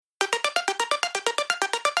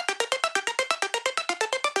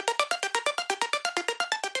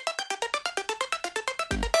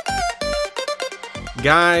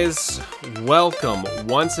Guys, welcome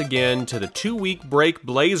once again to the 2-week break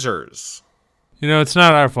Blazers. You know, it's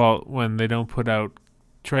not our fault when they don't put out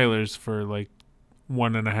trailers for like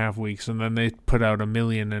 1.5 weeks and then they put out 1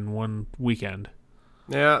 million in one weekend.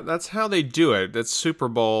 Yeah, that's how they do it. That's Super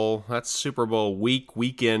Bowl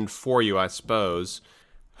weekend for you, I suppose.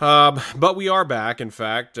 But we are back, in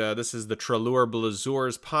fact. This is the Trelure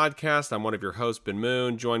Blazers podcast. I'm one of your hosts, Ben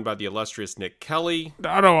Moon, joined by the illustrious Nick Kelly. The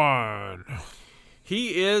other one.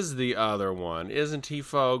 He is the other one, isn't he,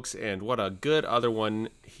 folks? And what a good other one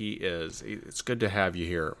he is. It's good to have you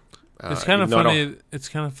here. It's kind of funny. It's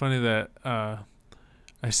kind of funny that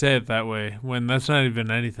I say it that way when that's not even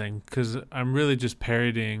anything, because I'm really just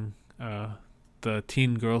parodying the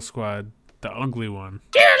Teen Girl Squad, the ugly one.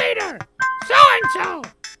 Cheerleader, so-and-so,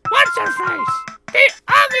 what's her face? The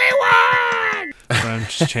ugly one! But I'm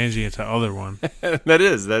just changing it to other one. That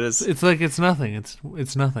is. It's like it's nothing.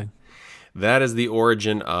 It's nothing. That is the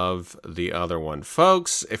origin of the other one.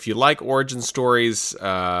 Folks, if you like origin stories,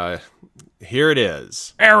 here it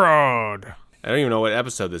is. Arrowed. I don't even know what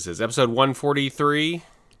episode this is. Episode 143?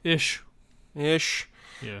 Ish. Yeah.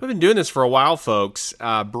 We've been doing this for a while, folks.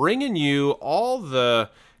 Bringing you all the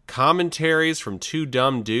commentaries from two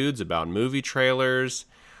dumb dudes about movie trailers.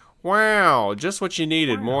 Wow, just what you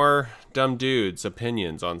needed. Wow. More dumb dudes'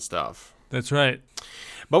 opinions on stuff. That's right.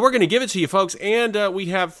 But we're going to give it to you, folks, and we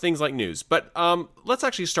have things like news. But let's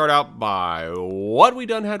actually start out by what we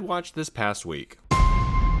done had watched this past week.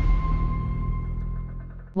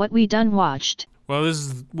 What we done watched. Well, this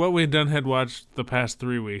is what we done had watched the past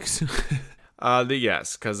 3 weeks.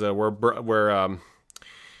 Yes, because we're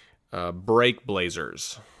break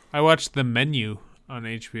Blazers. I watched The Menu on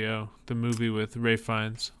HBO, the movie with Ralph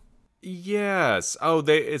Fiennes. Yes. Oh,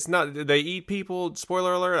 they eat people.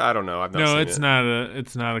 Spoiler alert. I don't know. I've not seen it. No,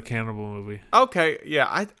 it's not a cannibal movie. Okay.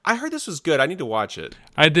 Yeah. I heard this was good. I need to watch it.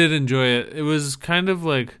 I did enjoy it. It was kind of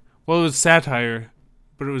like, well, it was satire,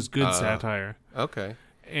 but it was good satire. Okay.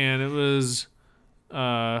 And it was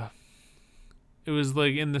like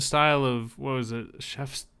in the style of, what was it,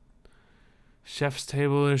 Chef's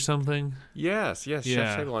Table or something? Yes. Yeah.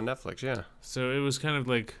 Chef's Table on Netflix. Yeah. So it was kind of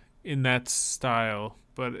like in that style.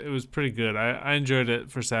 But it was pretty good. I enjoyed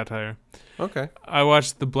it for satire. Okay. I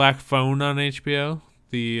watched The Black Phone on HBO,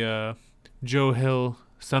 the Joe Hill,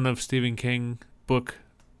 son of Stephen King book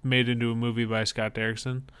made into a movie by Scott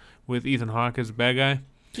Derrickson with Ethan Hawke as a bad guy.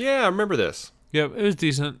 Yeah, I remember this. Yep, it was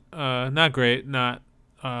decent. Not great, not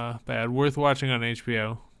bad. Worth watching on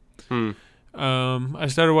HBO. I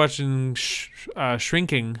started watching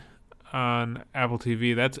Shrinking on Apple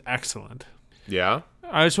TV. That's excellent. Yeah?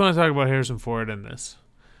 I just want to talk about Harrison Ford in this.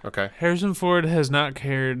 Okay. Harrison Ford has not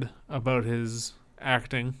cared about his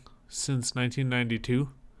acting since 1992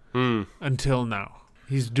 until now.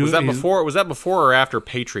 Was that before or after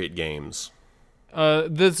Patriot Games?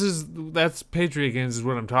 That's Patriot Games is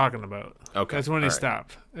what I'm talking about. Okay. That's when he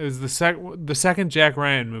stopped. It was the second Jack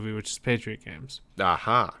Ryan movie, which is Patriot Games.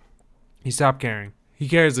 Aha. He stopped caring. He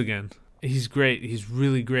cares again. He's great. He's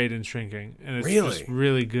really great in Shrinking, and it's just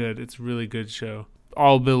really good. It's a really good show.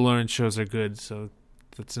 All Bill Lawrence shows are good, so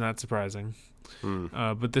that's not surprising.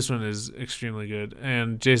 But this one is extremely good,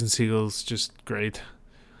 and Jason Segel's just great.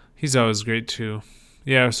 He's always great too.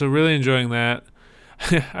 Yeah, so really enjoying that.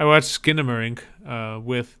 I watched Skinamarink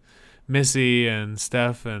with Missy and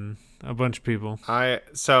Steph and a bunch of people. I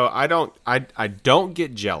don't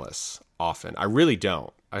get jealous often. I really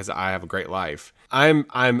don't, because I have a great life. I'm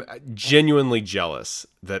genuinely jealous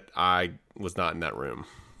that I was not in that room.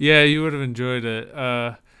 Yeah, you would have enjoyed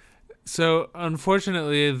it. So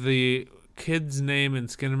unfortunately, the kid's name in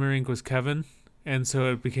Skinamarink was Kevin, and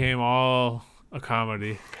so it became all a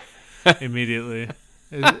comedy immediately.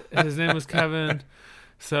 His name was Kevin.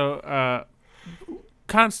 So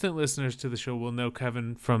constant listeners to the show will know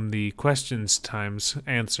Kevin from the questions times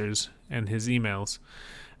answers and his emails,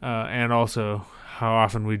 and also how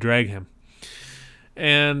often we drag him.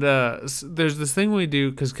 And there's this thing we do,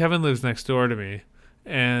 because Kevin lives next door to me,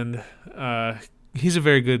 and he's a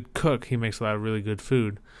very good cook. He makes a lot of really good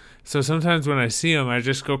food. So sometimes when I see him, I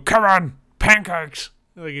just go, "Come on, pancakes!"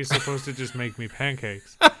 Like he's supposed to just make me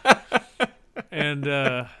pancakes. And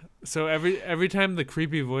so every time the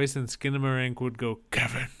creepy voice in Skinamarink would go,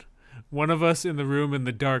 "Kevin," one of us in the room in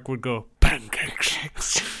the dark would go,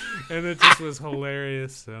 "Pancakes." And it just was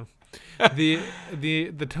hilarious. So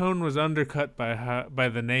the tone was undercut by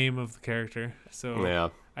the name of the character. So yeah.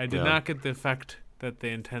 I did not get the effect that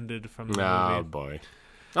they intended from the movie. Oh, boy.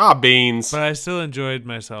 Ah, beans. But I still enjoyed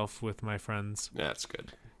myself with my friends. That's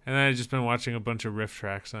good. And then I've just been watching a bunch of riff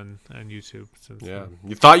tracks on YouTube since Yeah. then.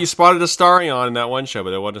 You thought you spotted Astarion in that one show,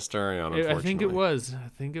 but it wasn't Astarion, unfortunately. I think it was.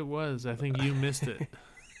 I think you missed it.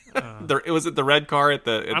 Was it the red car at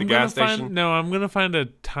the gas station? I'm gonna find a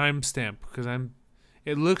timestamp because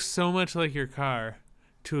it looks so much like your car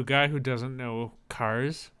to a guy who doesn't know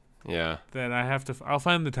cars Yeah. that I'll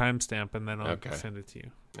find the timestamp and then I'll Okay. send it to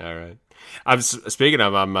you. All right. Speaking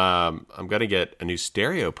of, I'm gonna get a new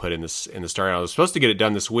stereo put in the stereo. I was supposed to get it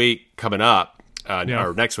done this week coming up,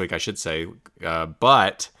 or next week I should say,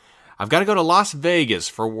 but I've got to go to Las Vegas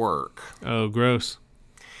for work. Oh, gross.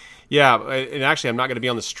 Yeah, and actually I'm not going to be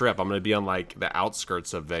on the Strip. I'm going to be on like the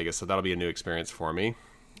outskirts of Vegas, so that'll be a new experience for me.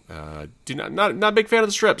 Not a big fan of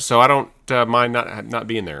the Strip, so I don't mind not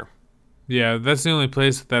being there. Yeah, that's the only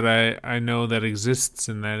place that I know that exists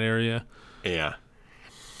in that area. Yeah.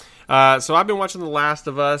 So I've been watching The Last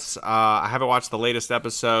of Us. I haven't watched the latest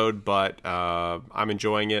episode, but I'm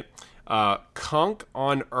enjoying it. Kunk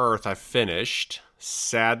on Earth, I finished.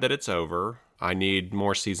 Sad that it's over. I need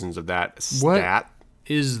more seasons of that stat. What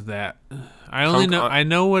is that? I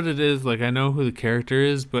know what it is. Like, I know who the character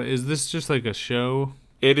is, but is this just like a show?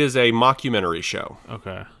 It is a mockumentary show.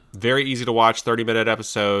 Okay. Very easy to watch, 30-minute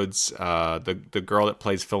episodes. The girl that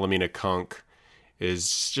plays Philomena Kunk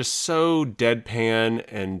is just so deadpan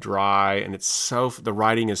and dry, and the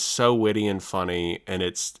writing is so witty and funny, and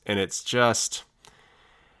it's just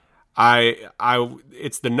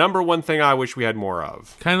it's the number one thing I wish we had more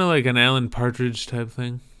of. Kind of like an Alan Partridge type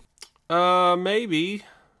thing. Maybe.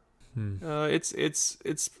 It's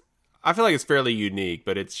I feel like it's fairly unique,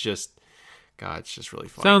 but it's just it's just really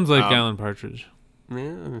fun. Sounds like Alan Partridge.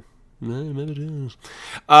 Yeah. Maybe it is.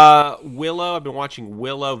 Willow. I've been watching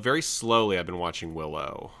Willow very slowly. I've been watching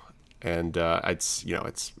Willow, and it's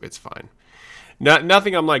fine.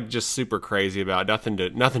 Nothing I'm like just super crazy about. Nothing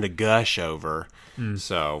to gush over.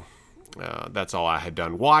 So that's all I had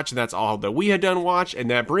done watch, and that's all that we had done watch, and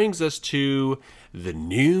that brings us to the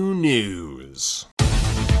new news.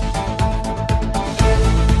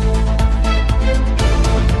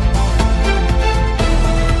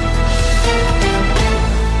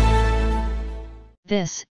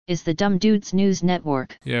 This is the Dumb Dudes News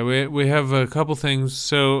Network. Yeah, we have a couple things.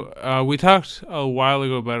 So we talked a while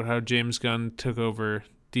ago about how James Gunn took over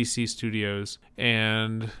DC Studios,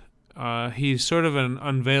 and he sort of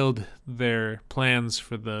unveiled their plans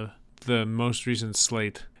for the most recent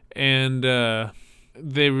slate. And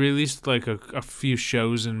they released like a few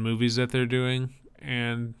shows and movies that they're doing,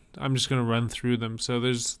 and I'm just going to run through them. So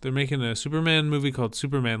they're making a Superman movie called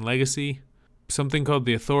Superman Legacy, something called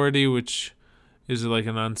The Authority, which is like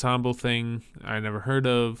an ensemble thing I never heard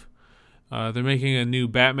of. They're making a new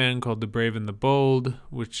Batman called The Brave and the Bold,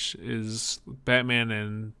 which is Batman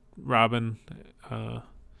and Robin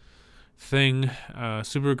thing.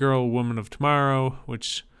 Supergirl, Woman of Tomorrow,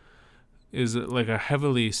 which is like a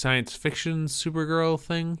heavily science fiction Supergirl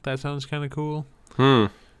thing. That sounds kind of cool.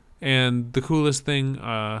 And the coolest thing,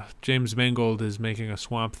 James Mangold is making a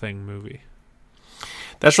Swamp Thing movie.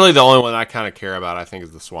 That's really the only one I kind of care about, I think,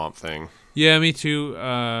 is the Swamp Thing. Yeah, me too.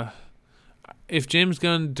 If James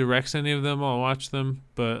Gunn directs any of them, I'll watch them.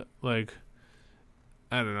 But, like,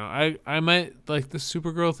 I don't know. I might like the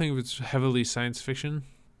Supergirl thing if it's heavily science fiction.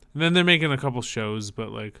 And then they're making a couple shows,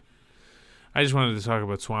 but, like, I just wanted to talk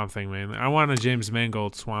about Swamp Thing, man. I want a James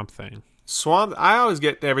Mangold Swamp Thing. I always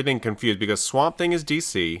get everything confused because Swamp Thing is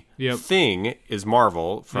DC. Yep. Thing is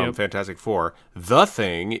Marvel from Fantastic Four. The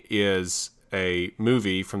Thing is a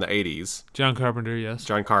movie from the 80s. John Carpenter, yes.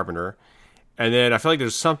 John Carpenter. And then I feel like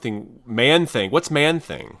there's something Man Thing. What's Man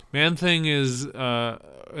Thing? Man Thing is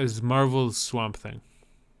Marvel's Swamp Thing.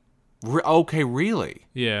 Okay, really?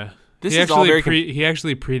 Yeah. This he is all very he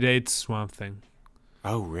actually predates Swamp Thing.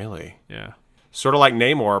 Oh, really? Yeah. Sort of like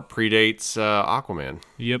Namor predates Aquaman.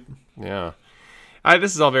 Yep. Yeah.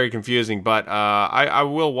 This is all very confusing, but I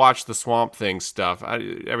will watch the Swamp Thing stuff.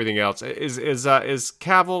 Everything else is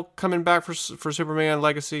Cavill coming back for Superman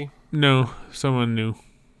Legacy? No, someone new,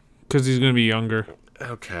 because he's gonna be younger.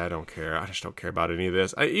 Okay, I don't care. I just don't care about any of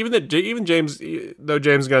this. Even James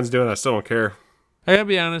Gunn's doing it, I still don't care. I gotta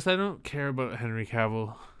be honest. I don't care about Henry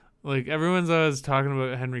Cavill. Like, everyone's always talking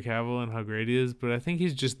about Henry Cavill and how great he is, but I think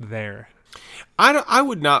he's just there. I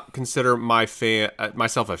would not consider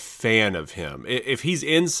myself a fan of him. If he's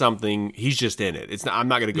in something, he's just in it. I'm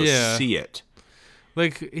not going to go see it.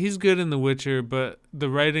 Like, he's good in The Witcher, but the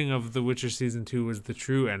writing of The Witcher Season 2 was the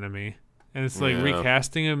true enemy. And it's like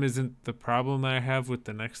recasting him isn't the problem I have with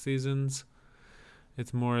the next seasons.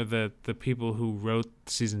 It's more that the people who wrote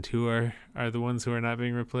Season 2 are the ones who are not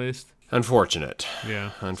being replaced. Unfortunate.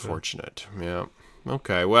 Yeah. Unfortunate. So. Yeah.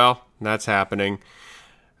 Okay, well, that's happening.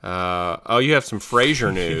 You have some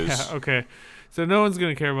Frasier news. Yeah, okay. So no one's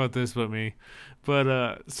gonna care about this but me.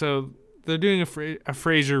 But so they're doing a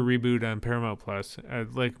Frasier reboot on Paramount Plus.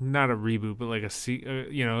 Like not a reboot, but like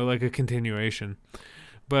like a continuation.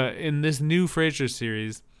 But in this new Frasier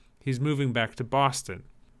series, he's moving back to Boston,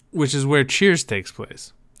 which is where Cheers takes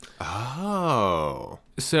place. Oh.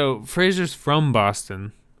 So Frasier's from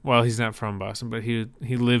Boston. Well, he's not from Boston, but he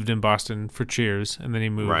lived in Boston for Cheers, and then he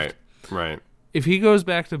moved. Right. If he goes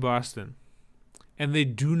back to Boston, and they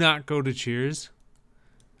do not go to Cheers,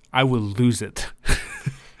 I will lose it.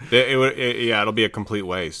 It'll be a complete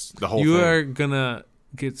waste. The whole thing. You are gonna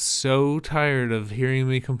get so tired of hearing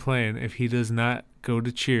me complain if he does not go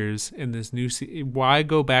to Cheers in this new Why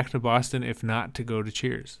go back to Boston if not to go to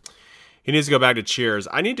Cheers? He needs to go back to Cheers.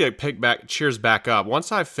 I need to pick Cheers back up.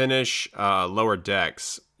 Once I finish Lower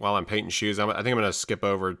Decks while I'm painting shoes, I think I'm going to skip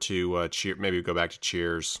over to maybe go back to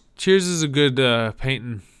Cheers. Cheers is a good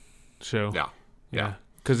painting show. Yeah.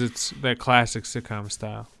 Because it's that classic sitcom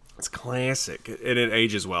style. It's classic, and it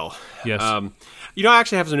ages well. Yes. I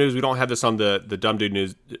actually have some news. We don't have this on the Dumb Dude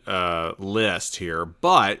News list here,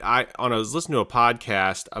 but I was listening to a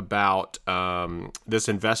podcast about this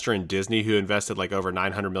investor in Disney who invested like over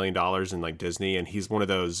 $900 million in like Disney, and he's one of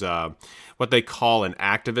those what they call an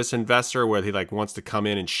activist investor, where he like wants to come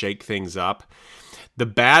in and shake things up. The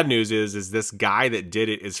bad news is this guy that did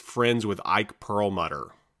it is friends with Ike Perlmutter.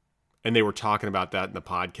 And they were talking about that in the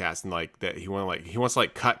podcast, and like that he wants to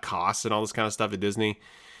cut costs and all this kind of stuff at Disney.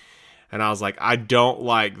 And I was like, I don't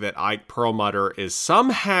like that Ike Perlmutter is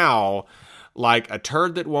somehow like a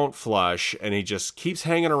turd that won't flush, and he just keeps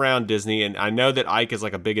hanging around Disney. And I know that Ike is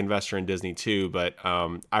like a big investor in Disney too, but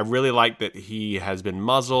I really like that he has been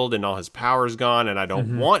muzzled and all his power's gone, and I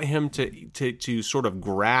don't want him to sort of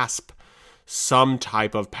grasp some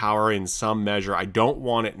type of power in some measure. I don't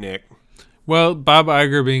want it, Nick. Well, Bob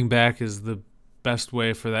Iger being back is the best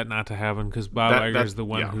way for that not to happen, because Bob Iger is the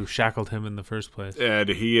one who shackled him in the first place. And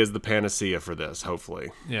he is the panacea for this, hopefully.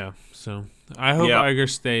 Yeah, so I hope Iger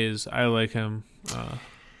stays. I like him.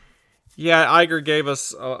 Iger gave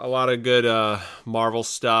us a lot of good Marvel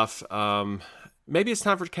stuff. Maybe it's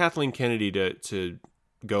time for Kathleen Kennedy to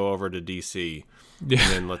go over to DC. Yeah.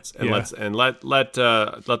 And then let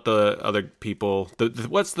the other people.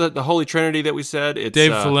 What's the Holy Trinity that we said? It's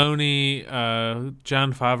Dave Filoni,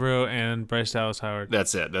 Jon Favreau, and Bryce Dallas Howard.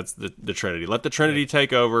 That's it. That's the Trinity. Let the Trinity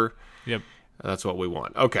take over. Yep. That's what we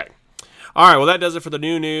want. Okay. All right. Well, that does it for the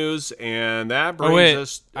new news, and that brings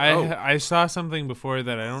us. I saw something before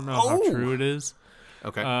that I don't know how true it is.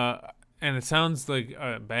 Okay. And it sounds like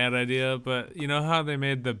a bad idea, but you know how they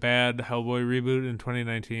made the bad Hellboy reboot in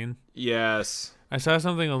 2019? Yes. I saw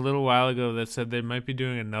something a little while ago that said they might be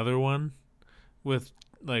doing another one with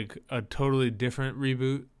like a totally different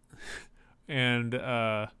reboot. And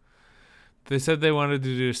they said they wanted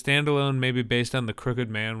to do a standalone, maybe based on The Crooked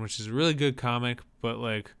Man, which is a really good comic, but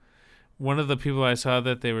like one of the people I saw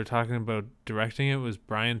that they were talking about directing it was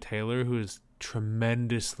Brian Taylor, who is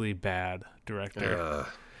tremendously bad director.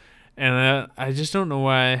 And I just don't know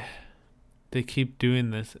why they keep doing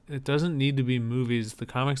this. It doesn't need to be movies. The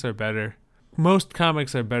comics are better. Most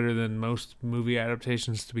comics are better than most movie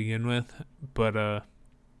adaptations to begin with, but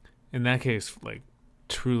in that case, like,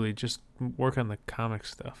 truly just work on the comic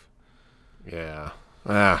stuff. Yeah.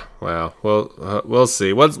 Well, we'll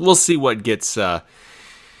see. We'll see what gets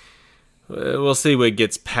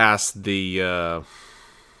past the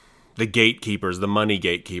gatekeepers, the money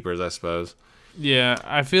gatekeepers, I suppose. Yeah,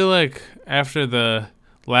 I feel like after the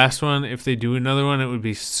last one, if they do another one, it would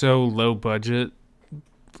be so low budget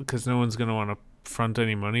because no one's going to want to front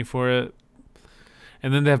any money for it.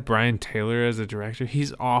 And then to have Brian Taylor as a director,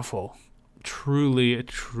 he's awful. Truly,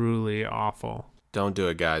 truly awful. Don't do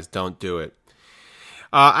it, guys. Don't do it.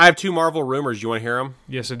 I have two Marvel rumors. You want to hear them?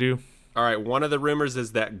 Yes, I do. All right. One of the rumors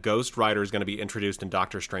is that Ghost Rider is going to be introduced in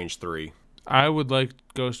Doctor Strange 3. I would like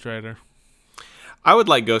Ghost Rider. I would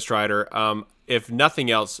like Ghost Rider, if nothing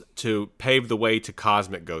else, to pave the way to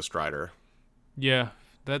Cosmic Ghost Rider. Yeah,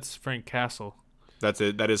 that's Frank Castle. That's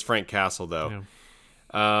it. That is Frank Castle, though.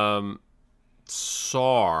 Yeah.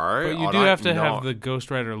 Sorry. But you do have to have the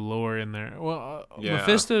Ghost Rider lore in there. Well,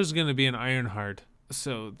 Mephisto's going to be an Ironheart.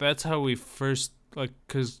 So that's how we first, like,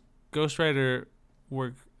 because Ghost Rider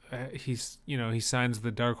he signs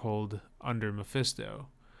the Darkhold under Mephisto.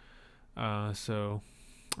 So,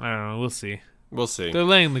 I don't know. We'll see. We'll see. They're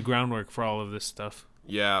laying the groundwork for all of this stuff.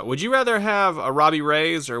 Yeah. Would you rather have a Robbie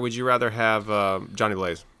Reyes or would you rather have Johnny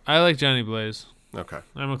Blaze? I like Johnny Blaze. Okay.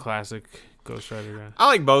 I'm a classic Ghost Rider guy. I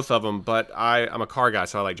like both of them, but I'm a car guy,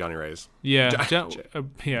 so I like Johnny Ray's. Yeah,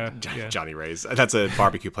 yeah. Johnny Ray's. That's a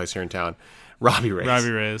barbecue place here in town. Robbie Ray's.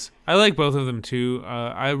 Robbie Reyes. I like both of them too.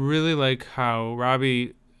 I really like how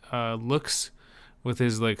Robbie looks with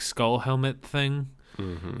his like skull helmet thing,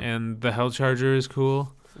 and the Hell Charger is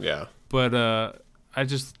cool. Yeah. But I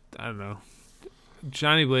don't know.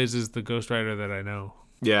 Johnny Blaze is the Ghost Rider that I know.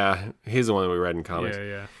 Yeah, he's the one that we read in comics.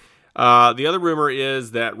 Yeah. The other rumor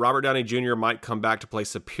is that Robert Downey Jr. might come back to play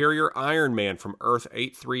Superior Iron Man from Earth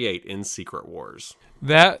 838 in Secret Wars.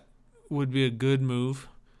 That would be a good move.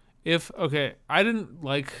 I didn't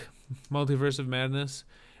like Multiverse of Madness.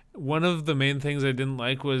 One of the main things I didn't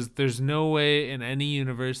like was there's no way in any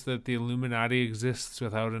universe that the Illuminati exists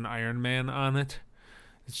without an Iron Man on it.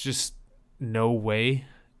 It's just no way.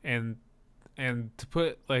 And to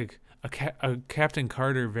put like a Captain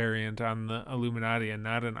Carter variant on the Illuminati and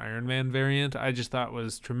not an Iron Man variant, I just thought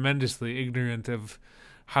was tremendously ignorant of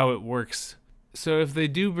how it works. So if they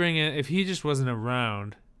do bring it, if he just wasn't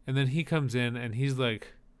around, and then he comes in and he's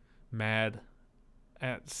like mad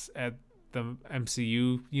at the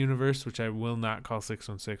MCU universe, which I will not call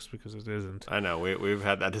 616 because it isn't. I know, we've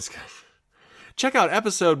had that discussion. Check out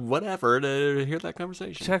episode whatever to hear that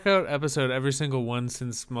conversation. Check out episode every single one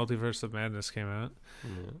since Multiverse of Madness came out.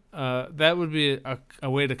 Yeah. That would be a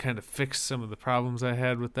way to kind of fix some of the problems I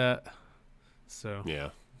had with that. So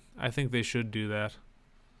yeah, I think they should do that.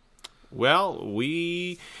 Well,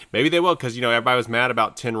 maybe they will, because everybody was mad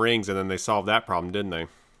about 10 Rings, and then they solved that problem, didn't they?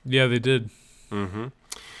 Yeah, they did. Mm-hmm.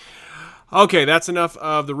 Okay, that's enough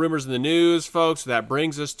of the rumors in the news, folks. That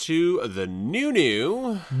brings us to the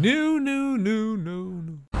new.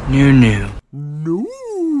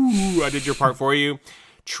 I did your part for you.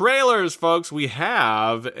 Trailers, folks. We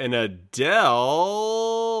have an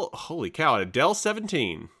Adele. Holy cow, an Adele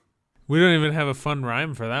 17. We don't even have a fun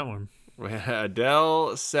rhyme for that one.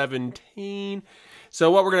 Adele 17. So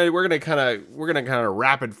what we're gonna kind of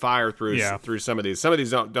rapid fire through some of these. Some of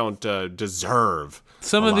these don't deserve.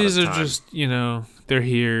 Some of these are just they're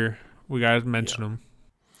here. We gotta mention them.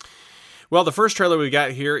 Well, the first trailer we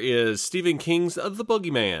got here is Stephen King's The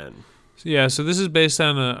Boogeyman. Yeah, so this is based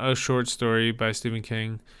on a short story by Stephen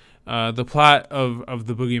King. The plot of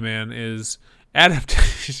The Boogeyman is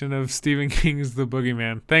adaptation of Stephen King's The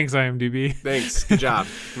Boogeyman. Thanks, IMDb. Thanks. Good job.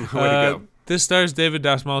 Way to go. This stars David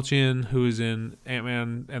Dastmalchian, who is in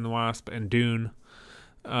Ant-Man and the Wasp and Dune.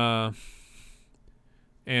 And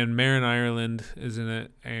Marin Ireland is in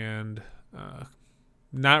it, and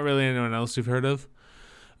not really anyone else you've heard of.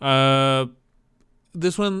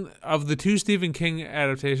 This one, of the two Stephen King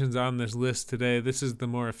adaptations on this list today, this is the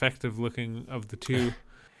more effective looking of the two.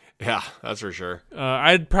 Yeah, that's for sure.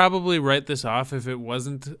 I'd probably write this off if it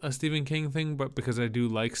wasn't a Stephen King thing, but because I do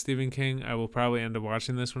like Stephen King, I will probably end up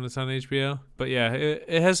watching this when it's on HBO. But yeah,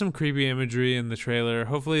 it has some creepy imagery in the trailer.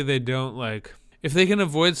 Hopefully they don't, if they can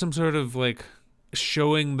avoid some sort of,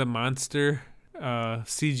 showing the monster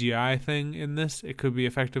CGI thing in this, it could be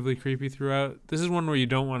effectively creepy throughout. This is one where you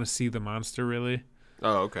don't want to see the monster, really.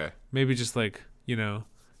 Oh, okay. Maybe just,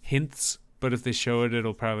 hints, but if they show it,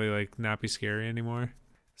 it'll probably, not be scary anymore.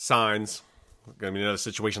 Signs. Gonna be another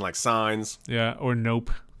situation like Signs. Yeah, or Nope.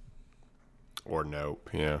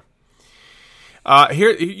 Yeah.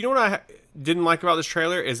 Here, you know what I didn't like about this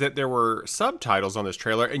trailer is that there were subtitles on this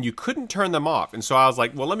trailer, and you couldn't turn them off. And so I was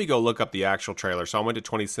like, well, let me go look up the actual trailer. So I went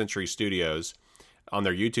to 20th Century Studios on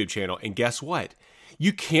their YouTube channel, and guess what?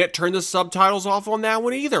 You can't turn the subtitles off on that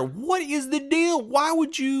one either. What is the deal? Why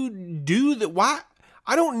would you do that? Why?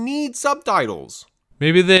 I don't need subtitles.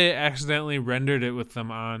 Maybe they accidentally rendered it with them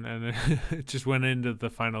on, and it just went into the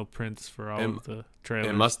final prints for all of the trailers.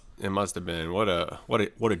 It must have been. What a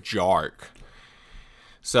jark.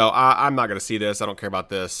 So I'm not gonna see this. I don't care about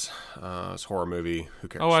this. It's a horror movie. Who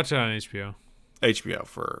cares? I'll watch it on HBO. HBO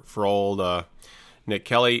for old Nick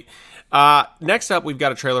Kelly. Next up, we've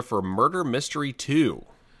got a trailer for Murder Mystery 2.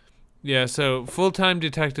 Yeah, so full-time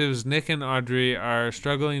detectives Nick and Audrey are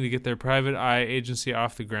struggling to get their private eye agency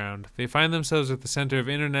off the ground. They find themselves at the center of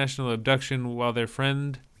international abduction while their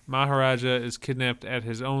friend Maharaja is kidnapped at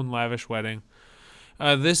his own lavish wedding.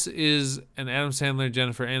 This is an Adam Sandler,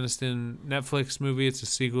 Jennifer Aniston Netflix movie. It's a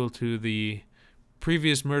sequel to the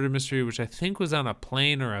previous murder mystery, which I think was on a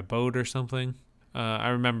plane or a boat or something. I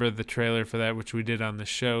remember the trailer for that, which we did on the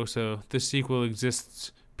show. So this sequel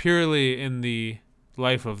exists purely in the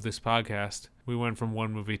life of this podcast. We went from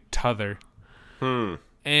one movie to t'other.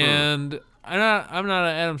 And I'm not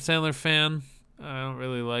an Adam Sandler fan. I don't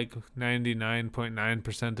really like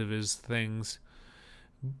 99.9% of his things.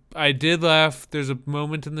 I did laugh. There's a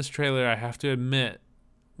moment in this trailer, I have to admit,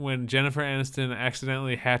 when Jennifer Aniston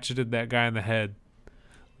accidentally hatcheted that guy in the head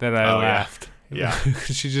that I Oh, yeah. laughed. Yeah.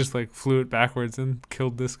 She just like flew it backwards and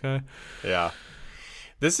killed this guy. Yeah.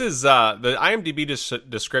 This is the IMDb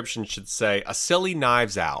description should say a silly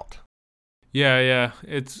Knives Out. Yeah.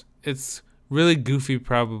 It's really goofy,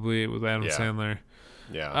 probably, with Adam Yeah. Sandler.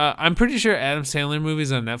 Yeah. I'm pretty sure Adam Sandler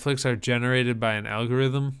movies on Netflix are generated by an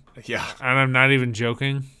algorithm, Yeah. and I'm not even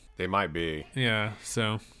joking. They might be. Yeah,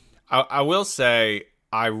 so I will say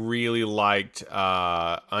I really liked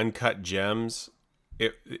Uncut Gems.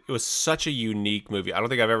 It was such a unique movie. I don't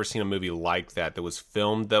think I've ever seen a movie like that was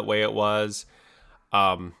filmed that way it was.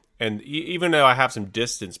 And even though I have some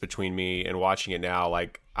distance between me and watching it now,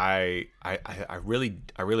 like I really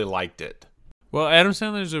liked it. well, Adam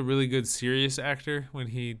Sandler's a really good serious actor when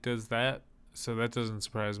he does that, so that doesn't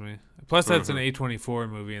surprise me. Plus, that's an A24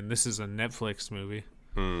 movie, and this is a Netflix movie.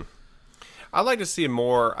 I'd like to see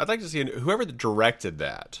more. I'd like to see whoever directed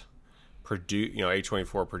that,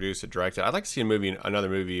 A24 produced it, directed. I'd like to see another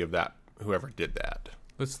movie of that. Whoever did that.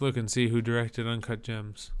 Let's look and see who directed Uncut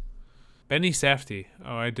Gems. Benny Safdie.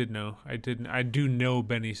 Oh, I did know. I do know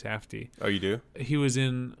Benny Safdie. Oh, you do? He was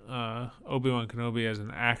in Obi-Wan Kenobi as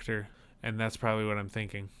an actor, and that's probably what I'm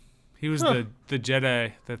thinking. He was the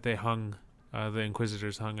Jedi that they hung, the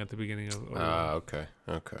Inquisitors hung at the beginning of Obi-Wan.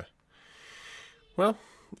 Okay. Well,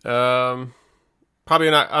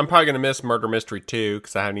 probably not. I'm probably gonna miss Murder Mystery 2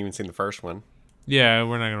 because I haven't even seen the first one. Yeah,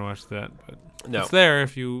 we're not going to watch that, but No. it's there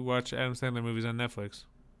if you watch Adam Sandler movies on Netflix.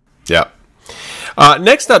 Yeah.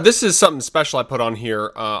 Next up, this is something special I put on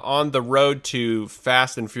here. On the road to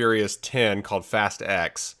Fast and Furious 10, called Fast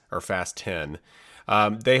X or Fast 10,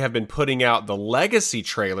 they have been putting out the legacy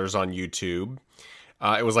trailers on YouTube.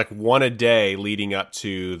 It was like one a day leading up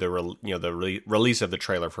to the release of the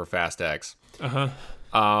trailer for Fast X.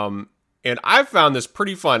 And I found this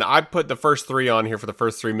pretty fun. I put the first 3 on here for the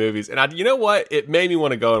first 3 movies, and you know what? It made me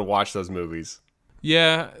want to go and watch those movies.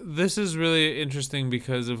 Yeah, this is really interesting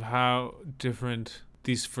because of how different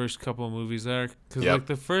these first couple of movies are. Because like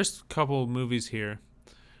the first couple of movies here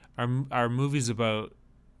are movies about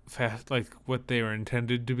fast, like what they were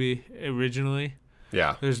intended to be originally.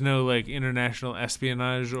 Yeah. There's no like international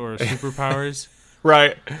espionage or superpowers.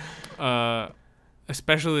 Right.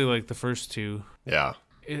 Especially like the first 2. Yeah.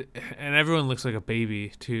 And everyone looks like a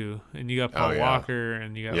baby too. And you got Paul Walker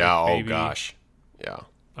and you got like, baby. Oh gosh. Yeah.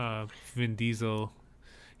 Vin Diesel.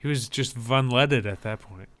 He was just Van-Ledded at that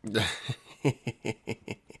point.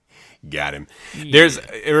 Got him. Yeah.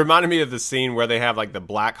 It reminded me of the scene where they have like the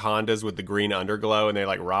black Hondas with the green underglow and they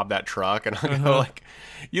like rob that truck, and I go like,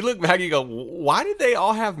 you look back, you go, why did they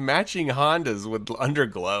all have matching Hondas with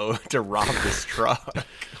underglow to rob this truck?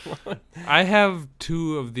 I have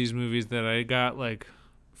 2 of these movies that I got like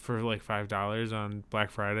for like $5 on Black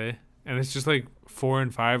Friday, and it's just like 4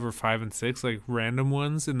 and 5 or 5 and 6, like random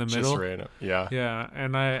ones in the middle. Just random. Yeah. Yeah,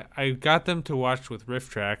 and I got them to watch with riff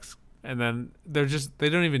tracks, and then they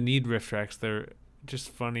don't even need riff tracks. They're just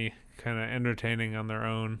funny, kind of entertaining on their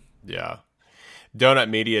own. Yeah. Donut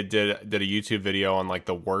Media did a YouTube video on like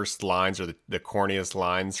the worst lines or the corniest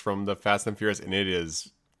lines from the Fast and Furious, and it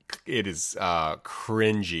is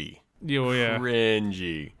cringy. Yeah.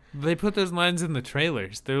 Cringy. They put those lines in the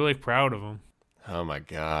trailers. They're like proud of them. Oh my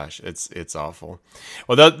gosh, it's awful.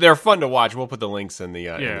 Well, they're fun to watch. We'll put the links in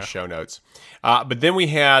the show notes. But then we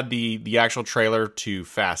had the actual trailer to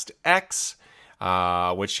Fast X,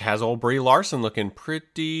 which has old Brie Larson looking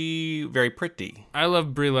very pretty. I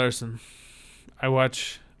love Brie Larson. I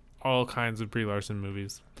watch all kinds of Brie Larson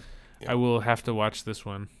movies. Yeah. I will have to watch this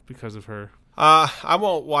one because of her. I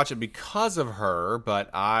won't watch it because of her, but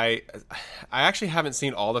I actually haven't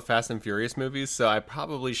seen all the Fast and Furious movies, so I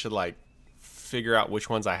probably should like figure out which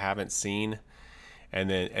ones I haven't seen and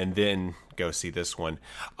then go see this one.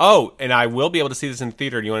 Oh, and I will be able to see this in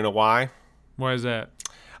theater. Do you want to know why? Why is that?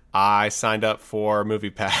 I signed up for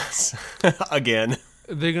Movie Pass again.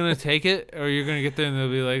 They're going to take it, or you're going to get there and they'll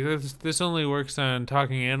be like, this only works on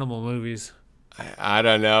talking animal movies. I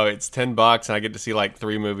don't know. It's $10 and I get to see like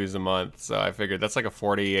 3 movies a month. So I figured that's like a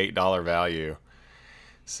 $48 value.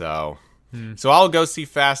 So I'll go see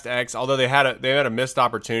Fast X. Although they had a missed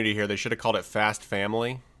opportunity here. They should have called it Fast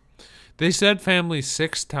Family. They said family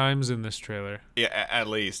 6 times in this trailer. Yeah, at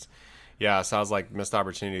least. Yeah, so I was like, missed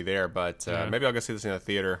opportunity there. But maybe I'll go see this in the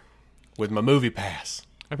theater with my Movie Pass.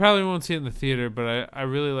 I probably won't see it in the theater, but I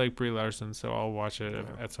really like Brie Larson, so I'll watch it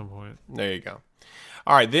at some point. There you go.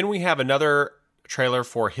 All right, then we have another trailer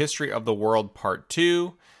for History of the World Part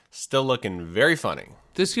 2. Still looking very funny.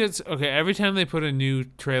 This gets, every time they put a new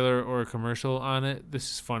trailer or a commercial on it, this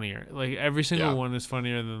is funnier. Like, every single one is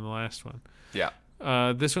funnier than the last one. Yeah.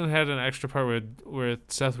 This one had an extra part where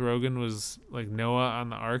Seth Rogen was like Noah on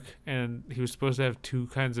the ark, and he was supposed to have two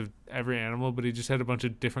kinds of every animal, but he just had a bunch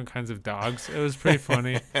of different kinds of dogs. It was pretty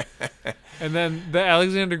funny. And then the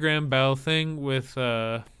Alexander Graham Bell thing with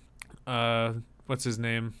what's his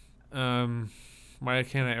name? Why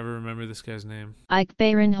can't I ever remember this guy's name? Ike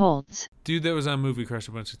Barinholtz. Dude that was on Movie Crush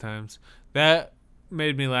a bunch of times. That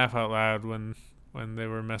made me laugh out loud when they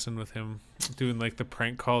were messing with him, doing like the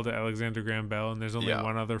prank call to Alexander Graham Bell, and there's only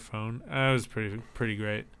one other phone. That was pretty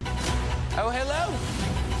great. Oh, hello.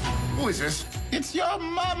 Who is this? It's your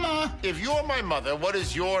mama. If you're my mother, what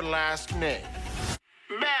is your last name?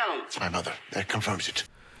 Bell. It's my mother. That confirms it.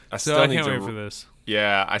 I can't wait for this.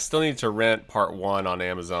 Yeah, I still need to rent part 1 on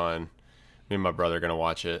Amazon. Me and my brother are gonna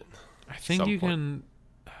watch it. I think you can.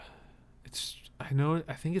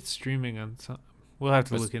 I think it's streaming on some. We'll have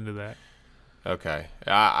to look into that. Okay,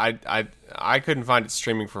 I couldn't find it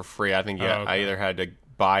streaming for free. I think I either had to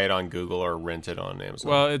buy it on Google or rent it on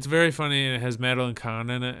Amazon. Well, it's very funny, and it has Madeline Kahn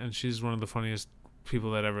in it, and she's one of the funniest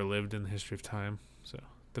people that ever lived in the history of time. So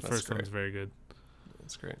the first one's very good.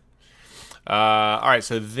 That's great. All right,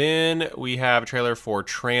 so then we have a trailer for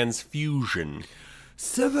Transfusion.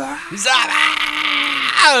 Saban!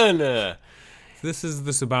 This is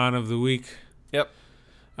the Saban of the week. Yep.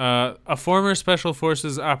 A former Special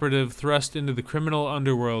Forces operative thrust into the criminal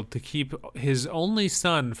underworld to keep his only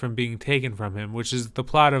son from being taken from him, which is the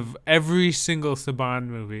plot of every single Saban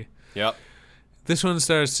movie. Yep. This one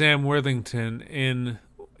stars Sam Worthington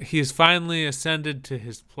he has finally ascended to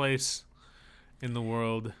his place in the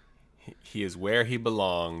world. He is where he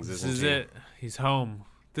belongs, isn't he? This is it. He's home.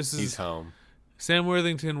 He's home. Sam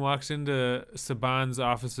Worthington walks into Saban's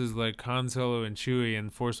offices like Han Solo and Chewie in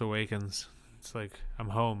Force Awakens. It's like, I'm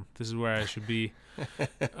home. This is where I should be.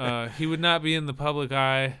 He would not be in the public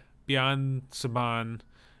eye beyond Saban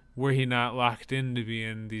were he not locked in to be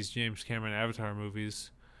in these James Cameron Avatar movies.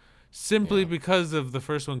 Simply because of the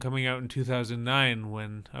first one coming out in 2009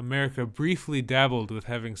 when America briefly dabbled with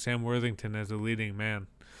having Sam Worthington as a leading man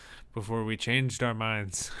before we changed our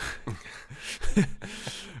minds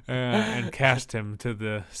and cast him to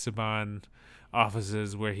the Saban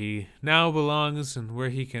offices where he now belongs and where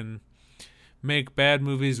he can make bad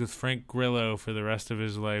movies with Frank Grillo for the rest of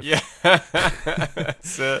his life. Yeah.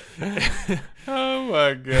 That's it. Oh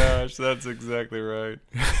my gosh, that's exactly right.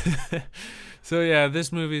 So yeah,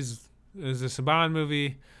 this is a Saban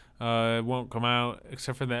movie. It won't come out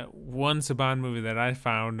except for that one Saban movie that I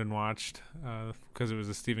found and watched because it was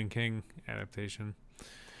a Stephen King adaptation.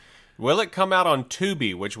 Will it come out on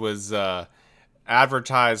Tubi, which was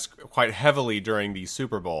advertised quite heavily during the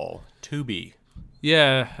Super Bowl? Tubi.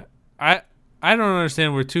 Yeah, I don't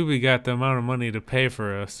understand where Tubi got the amount of money to pay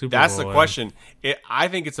for a Super Bowl. That's the question. I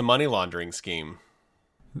think it's a money laundering scheme.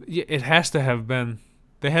 Yeah, it has to have been.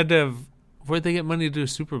 They had to have. Where'd they get money to do a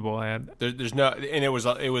Super Bowl ad? There's no, and it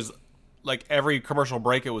was like every commercial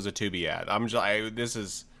break, it was a Tubi ad. This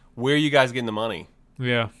is where you guys getting the money?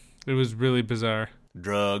 Yeah, it was really bizarre.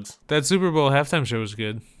 Drugs. That Super Bowl halftime show was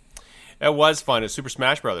good. It was fun. It's Super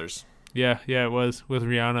Smash Brothers. Yeah, it was with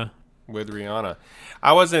Rihanna.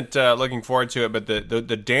 I wasn't looking forward to it, but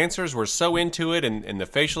the dancers were so into it, and the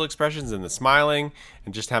facial expressions and the smiling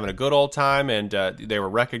and just having a good old time, and they were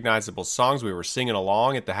recognizable songs. We were singing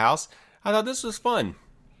along at the house. I thought this was fun.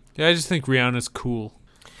 Yeah, I just think Rihanna's cool.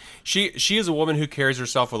 She is a woman who carries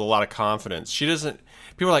herself with a lot of confidence. She doesn't.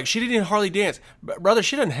 People are like, she didn't hardly dance, brother.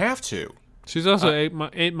 She doesn't have to. She's also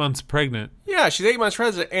 8 months pregnant. Yeah, she's 8 months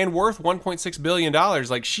pregnant and worth $1.6 billion.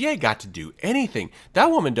 Like, she ain't got to do anything.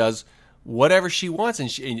 That woman does whatever she wants,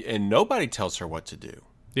 and nobody tells her what to do.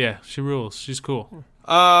 Yeah, she rules. She's cool.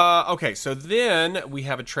 Okay, so then we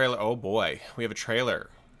have a trailer. Oh boy, we have a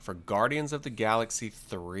trailer for Guardians of the Galaxy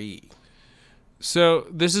 3. So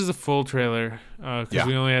this is a full trailer because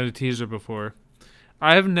we only had a teaser before.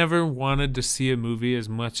 I have never wanted to see a movie as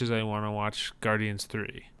much as I want to watch Guardians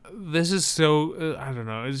 3. This is so, I don't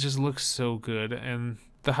know, it just looks so good. And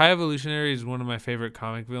the High Evolutionary is one of my favorite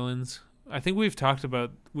comic villains. I think we've talked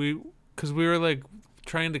about, because we were like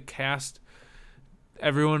trying to cast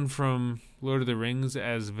everyone from Lord of the Rings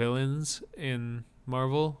as villains in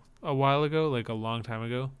Marvel a while ago, like a long time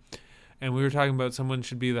ago. And we were talking about someone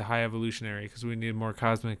should be the High Evolutionary because we need more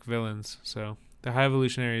cosmic villains. So the High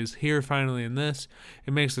Evolutionary is here finally in this.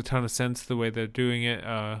 It makes a ton of sense the way they're doing it,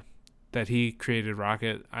 that he created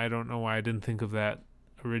Rocket. I don't know why I didn't think of that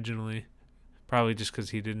originally. Probably just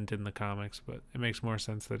because he didn't in the comics, but it makes more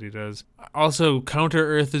sense that he does. Also,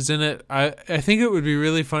 Counter-Earth is in it. I think it would be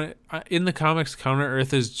really fun. In the comics,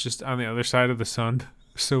 Counter-Earth is just on the other side of the sun,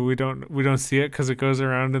 so we don't see it because it goes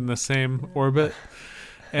around in the same orbit.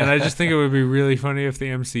 And I just think it would be really funny if the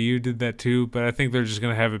MCU did that too, but I think they're just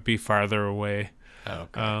going to have it be farther away.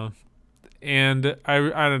 Okay. And I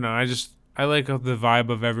don't know. I like the vibe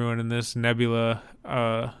of everyone in this. Nebula.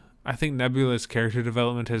 I think Nebula's character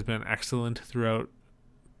development has been excellent throughout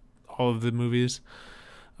all of the movies.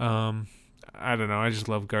 I don't know. I just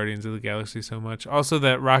love Guardians of the Galaxy so much. Also,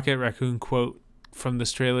 that Rocket Raccoon quote from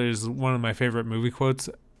this trailer is one of my favorite movie quotes.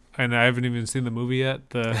 And I haven't even seen the movie yet.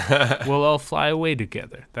 We'll all fly away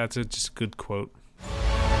together. That's a just good quote.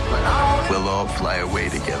 We'll all fly away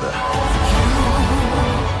together.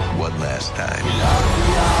 One last time.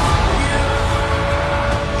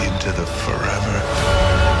 Into the forever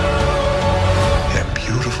and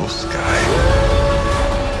beautiful sky.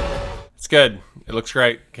 It's good. It looks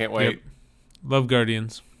great. Can't wait. Yep. Love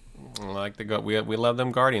Guardians. I like we love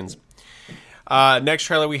them Guardians. Next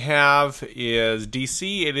trailer we have is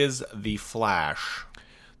DC. It is The Flash.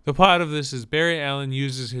 The plot of this is Barry Allen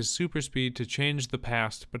uses his super speed to change the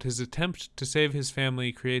past, but his attempt to save his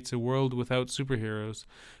family creates a world without superheroes,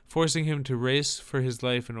 forcing him to race for his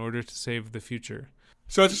life in order to save the future.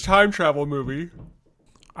 So it's a time travel movie.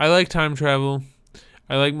 I like time travel.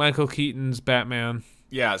 I like Michael Keaton's Batman.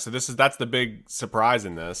 Yeah, so that's the big surprise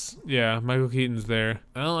in this. Yeah, Michael Keaton's there.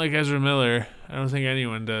 I don't like Ezra Miller. I don't think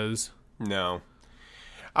anyone does. No.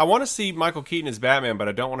 I want to see Michael Keaton as Batman, but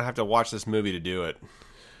I don't want to have to watch this movie to do it.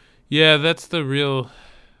 Yeah, that's the real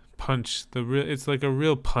punch. It's like a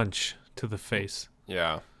real punch to the face.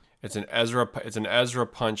 Yeah. It's an Ezra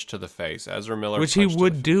punch to the face. Ezra Miller Which he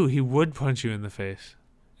would do. He would punch you in the face.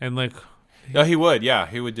 And like no, he would. Yeah,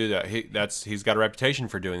 he would do that. He's got a reputation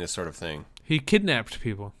for doing this sort of thing. He kidnapped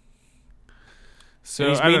people. So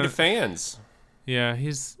and he's mean to fans. Yeah,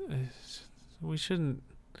 we shouldn't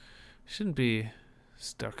be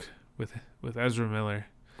stuck with Ezra Miller.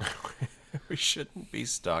 We shouldn't be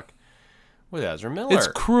stuck with Ezra Miller. It's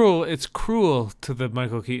cruel. It's cruel to the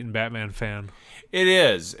Michael Keaton Batman fan. It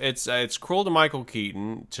is. It's cruel to Michael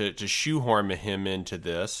Keaton to shoehorn him into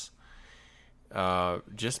this.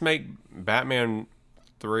 Just make Batman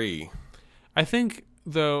 3. I think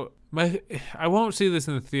though I won't see this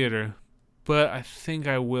in the theater, but I think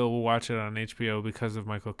I will watch it on HBO because of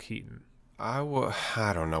Michael Keaton. I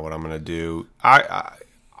don't know what I'm gonna do. I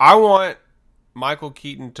want Michael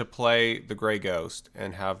Keaton to play the Grey Ghost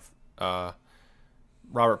and have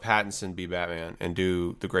Robert Pattinson be Batman and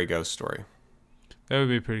do the Grey Ghost story. That would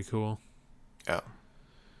be pretty cool. Yeah.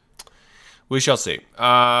 We shall see. What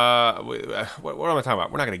am I talking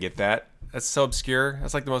about? We're not gonna get that. That's so obscure.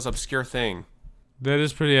 That's like the most obscure thing. That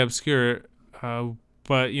is pretty obscure.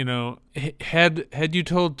 But, you know, had you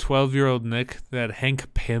told 12-year-old Nick that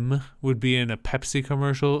Hank Pym would be in a Pepsi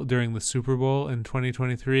commercial during the Super Bowl in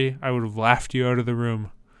 2023, I would have laughed you out of the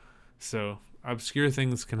room. So, obscure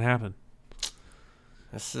things can happen.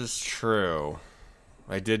 This is true.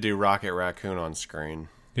 I did do Rocket Raccoon on screen.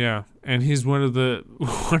 Yeah, and he's one of the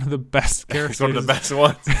best characters. He's one of the best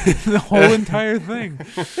ones. The whole entire thing.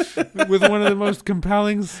 With one of the most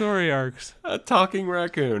compelling story arcs. A talking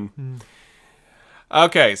raccoon.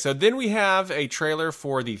 Okay, so then we have a trailer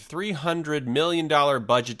for the $300 million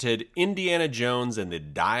budgeted Indiana Jones and the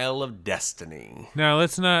Dial of Destiny. Now,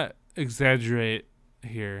 let's not exaggerate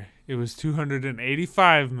here. It was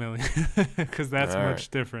 $285 million because that's all right. Much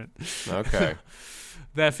different. Okay.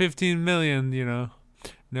 That $15 million, you know.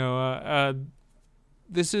 No,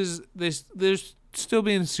 there's still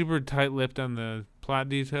being super tight-lipped on the plot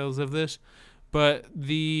details of this, but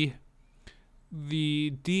the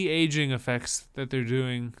de-aging effects that they're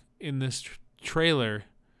doing in this trailer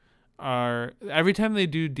are, every time they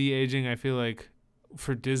do de-aging, I feel like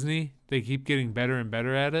for Disney, they keep getting better and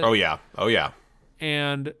better at it. Oh yeah.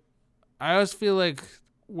 And I always feel like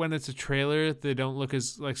when it's a trailer, they don't look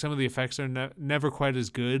as, like, some of the effects are never quite as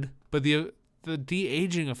good, but the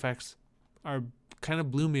de-aging effects kind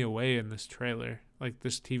of blew me away in this trailer, like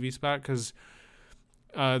this TV spot, because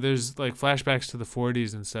there's like flashbacks to the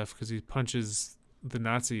 40s and stuff because he punches the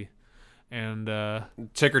Nazi, and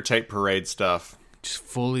ticker tape parade stuff. Just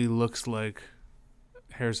fully looks like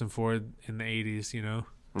Harrison Ford in the 80s, you know?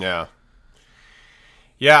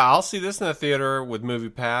 Yeah, I'll see this in the theater with Movie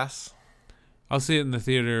Pass. I'll see it in the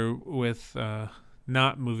theater with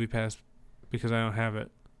not Movie Pass because I don't have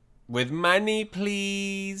it. With money,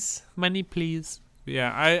 please. Money, please.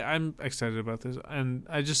 Yeah, I'm excited about this, and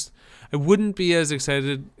I wouldn't be as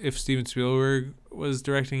excited if Steven Spielberg was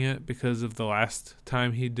directing it because of the last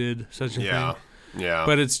time he did such a thing. Yeah.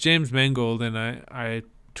 But it's James Mangold, and I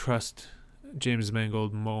trust James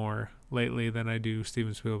Mangold more lately than I do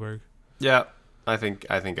Steven Spielberg. Yeah, I think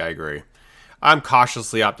I agree. I'm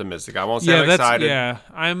cautiously optimistic. I won't say I'm excited.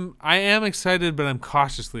 I am excited, but I'm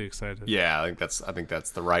cautiously excited. Yeah, I think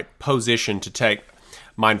that's the right position to take,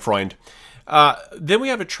 mein Freund. Then we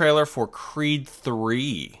have a trailer for Creed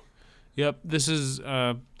 3. Yep, this is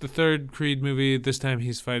the third Creed movie. This time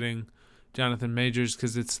he's fighting Jonathan Majors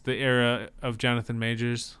because it's the era of Jonathan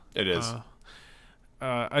Majors. It is.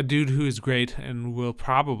 A dude who is great and will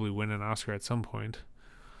probably win an Oscar at some point.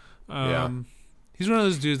 He's one of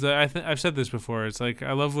those dudes that I've said this before. It's like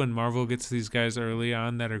I love when Marvel gets these guys early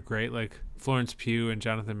on that are great, like Florence Pugh and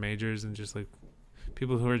Jonathan Majors, and just like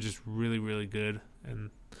people who are just really, really good.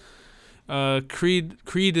 And Creed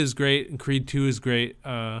is great, and Creed 2 is great.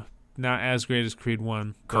 Not as great as Creed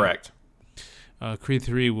 1. Correct. Creed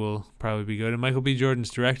 3 will probably be good, and Michael B. Jordan's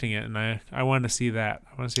directing it, and I want to see that.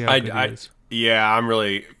 I want to see how good he is. Yeah, I'm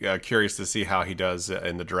really curious to see how he does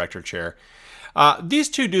in the director chair. These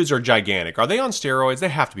two dudes are gigantic. Are they on steroids? They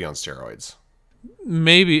have to be on steroids.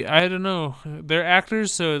 Maybe. I don't know. They're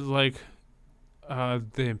actors, so it's like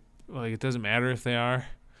it doesn't matter if they are.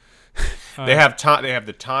 They have time. They have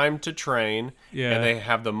the time to train, Yeah. and they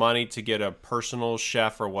have the money to get a personal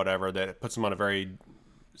chef or whatever that puts them on a very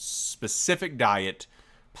specific diet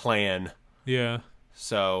plan. Yeah.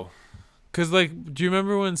 So, Because, like, do you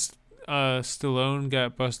remember when Stallone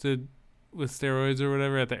got busted with steroids or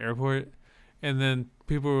whatever at the airport? And then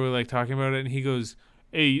people were, like, talking about it, and he goes,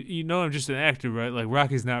 hey, you know I'm just an actor, right? Like,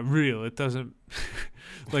 Rocky's not real. It doesn't...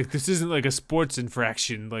 like, this isn't, like, a sports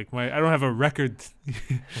infraction. Like, I don't have a record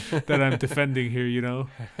that I'm defending here, you know?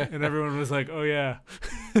 And everyone was like, oh, yeah.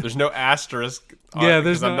 there's no asterisk. Yeah,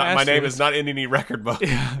 there's no My name asterisk. is not in any record book.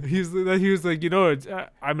 Yeah, he was like, you know,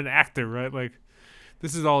 I'm an actor, right? Like,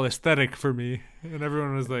 this is all aesthetic for me. And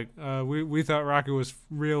everyone was like, we thought Rocky was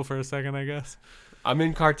real for a second, I guess. I'm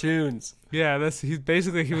in cartoons. Yeah,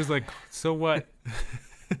 he was like, so what?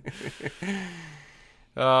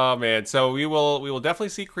 Oh man, so we will definitely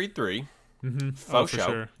see Creed 3. Mm-hmm. For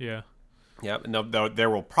sure. Yeah. Yep. No, there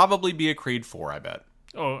will probably be a Creed 4, I bet.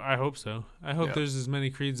 Oh, I hope so. I hope there's as many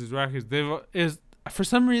Creeds as Rockies. For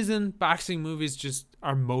some reason, boxing movies just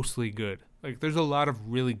are mostly good. Like, there's a lot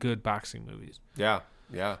of really good boxing movies. Yeah.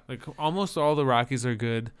 Like, almost all the Rockies are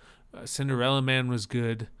good. Cinderella Man was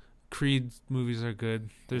good. Creed movies are good.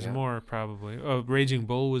 There's more, probably. Raging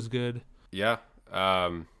Bull was good. Yeah.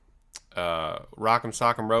 Rock'em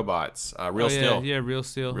Sock'em Robots. Real Steel. Yeah, Real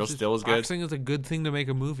Steel. Real Steel is good. Boxing is a good thing to make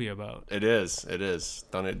a movie about. It is.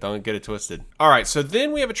 Don't get it twisted. All right, so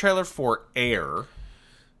then we have a trailer for Air.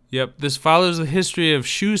 Yep, this follows the history of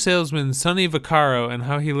shoe salesman Sonny Vaccaro and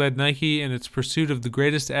how he led Nike in its pursuit of the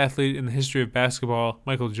greatest athlete in the history of basketball,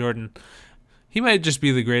 Michael Jordan. He might just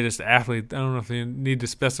be the greatest athlete. I don't know if they need to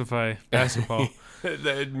specify basketball.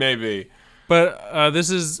 It may be. But this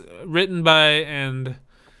is written by and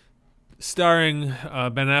starring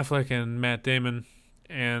Ben Affleck and Matt Damon,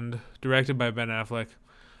 and directed by Ben Affleck,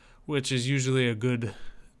 which is usually a good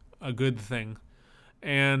thing.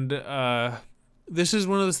 And this is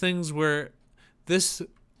one of those things where the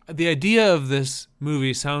idea of this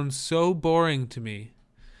movie sounds so boring to me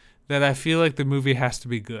that I feel like the movie has to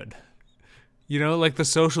be good. You know, like The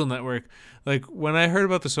Social Network. Like, when I heard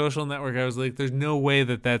about The Social Network, I was like, there's no way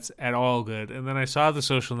that that's at all good. And then I saw The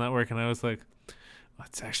Social Network, and I was like,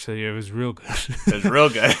 it was real good. It's real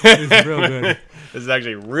good. It's real good. This is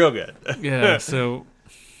actually real good. Yeah, so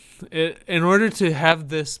in order to have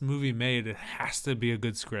this movie made, it has to be a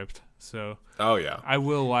good script. So Oh, yeah. I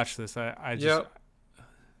will watch this. I just... Yep.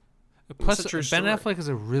 Plus, It's a true Ben story. Affleck is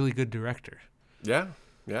a really good director. Yeah.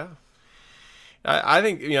 I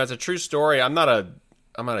think it's a true story. I'm not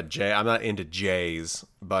into J's,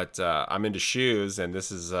 but I'm into shoes, and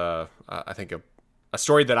this is I think a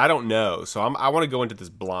story that I don't know. So I want to go into this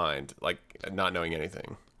blind, like not knowing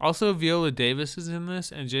anything. Also, Viola Davis is in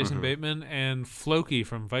this, and Jason Bateman, and Floki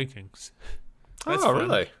from Vikings. That's fun.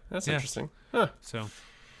 Really? That's Yeah. interesting. Huh. So,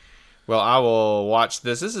 Well, I will watch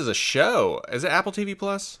this. This is a show. Is it Apple TV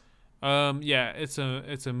Plus? yeah, it's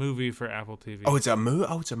a movie for Apple TV. Oh, it's a movie.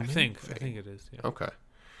 Oh, it's a I movie. think it is. Yeah. Okay.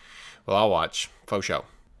 Well, I'll watch. Faux show.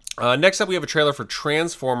 Next up, we have a trailer for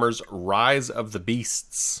Transformers: Rise of the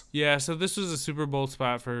Beasts. Yeah, so this was a Super Bowl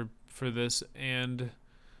spot for this, and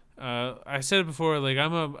I said it before. Like,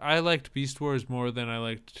 I liked Beast Wars more than I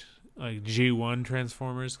liked like G1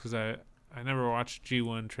 Transformers, because I never watched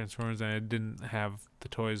G1 Transformers, and I didn't have the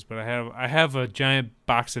toys, but I have a giant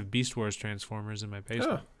box of Beast Wars Transformers in my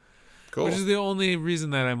basement. Oh, cool. Which is the only reason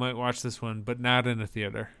that I might watch this one, but not in a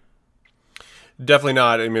theater. Definitely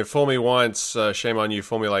not. I mean, fool me once, shame on you.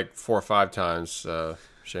 Fool me like 4 or 5 times,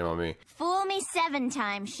 shame on me. Fool me 7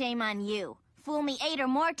 times, shame on you. Fool me 8 or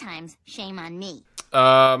more times, shame on me.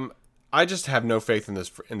 I just have no faith in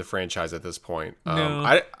the franchise at this point.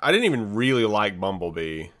 No. I didn't even really like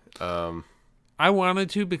Bumblebee. I wanted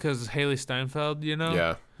to because Haley Steinfeld, you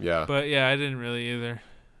know? Yeah. But yeah, I didn't really either.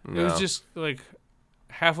 No. It was just like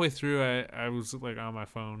halfway through, I was like on my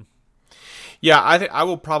phone. Yeah, I think I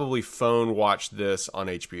will probably phone watch this on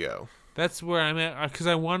HBO. That's where I'm at because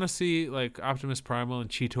I want to see like Optimus Primal and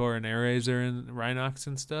Cheetor and Airazor and Rhinox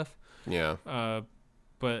and stuff. Yeah.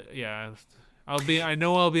 But yeah, I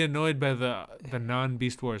know I'll be annoyed by the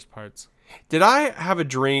non-Beast Wars parts. Did I have a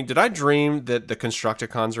dream? Did I dream that the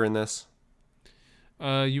Constructicons are in this?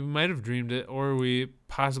 You might have dreamed it, or we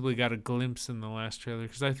possibly got a glimpse in the last trailer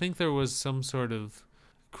because I think there was some sort of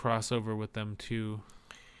crossover with them too.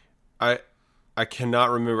 I cannot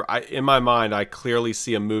remember. In my mind, I clearly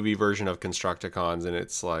see a movie version of Constructicons, and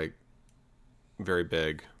it's like very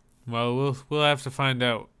big. Well, we'll have to find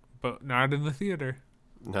out, but not in the theater.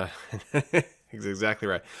 No, exactly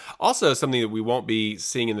right. Also, something that we won't be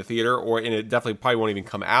seeing in the theater, and it definitely probably won't even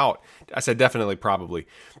come out. I said definitely, probably.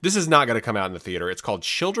 This is not going to come out in the theater. It's called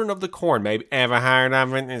Children of the Corn. Maybe ever heard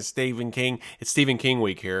of it? It's Stephen King. It's Stephen King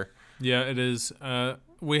week here. Yeah, it is.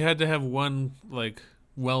 We had to have one like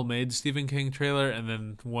well-made Stephen King trailer, and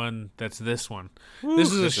then one that's this one.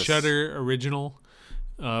 This is a Shudder original.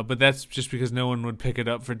 But that's just because no one would pick it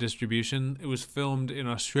up for distribution. It was filmed in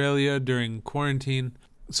Australia during quarantine.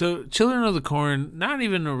 So, Children of the Corn, not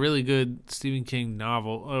even a really good Stephen King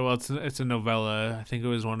novel. Oh, well, it's a novella. I think it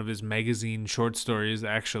was one of his magazine short stories,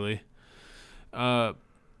 actually.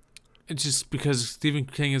 It's just because Stephen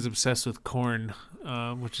King is obsessed with corn,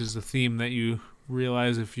 which is a theme that you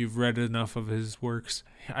realize if you've read enough of his works.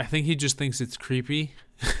 I think he just thinks it's creepy,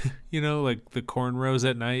 like the cornrows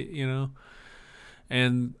at night,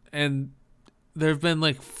 And there have been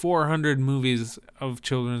like 400 movies of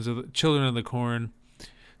Children of the Corn,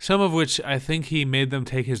 some of which I think he made them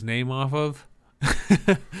take his name off of,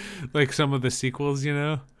 like some of the sequels,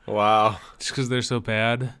 Wow. just because they're so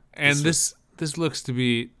bad. And this looks to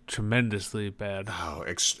be tremendously bad. Oh,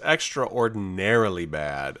 extraordinarily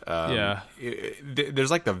bad. Yeah. There's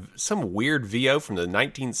like some weird VO from the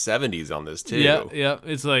 1970s on this too. Yeah.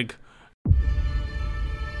 It's like,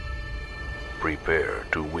 prepare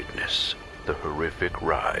to witness the horrific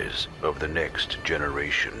rise of the next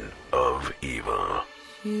generation of evil.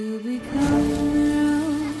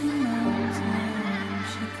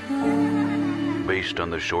 Based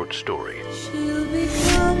on the short story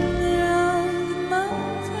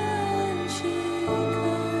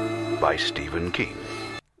by Stephen King.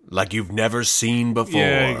 Like you've never seen before.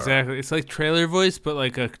 yeah, exactly. It's like trailer voice, but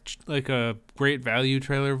like a great value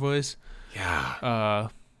trailer voice. Yeah.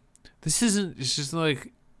 This isn't. It's just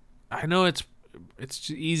like, I know it's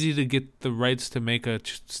easy to get the rights to make a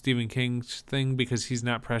Stephen King thing because he's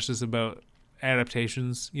not precious about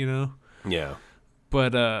adaptations, Yeah.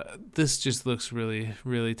 But this just looks really,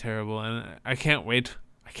 really terrible, and I can't wait.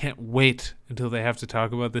 I can't wait until they have to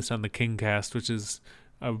talk about this on the Kingcast, which is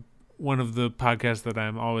one of the podcasts that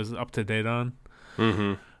I'm always up to date on.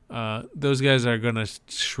 Mm-hmm. Those guys are gonna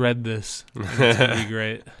shred this. It's gonna be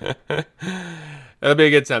great. That'll be a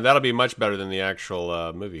good time. That'll be much better than the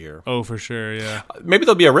actual movie here. Oh, for sure, yeah. Maybe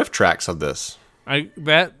there'll be a riff tracks of this.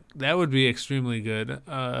 That would be extremely good.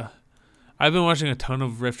 I've been watching a ton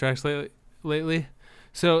of riff tracks lately.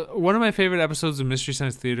 So one of my favorite episodes of Mystery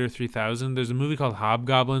Science Theater 3000, there's a movie called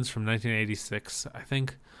Hobgoblins from 1986, I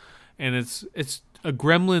think, and it's a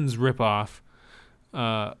Gremlins ripoff.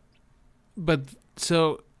 But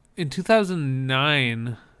so in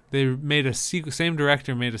 2009, they made a sequel. Same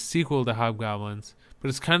director made a sequel to Hobgoblins, but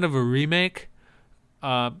it's kind of a remake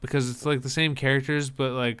because it's like the same characters,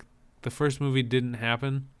 but like the first movie didn't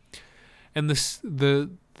happen, and the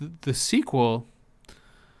sequel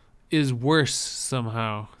is worse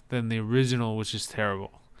somehow than the original, which is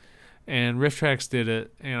terrible. And Riff Tracks did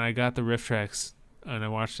it, and I got the Riff Tracks, and I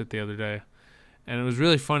watched it the other day, and it was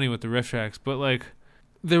really funny with the Riff Tracks, but like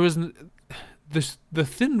there was the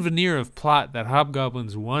thin veneer of plot that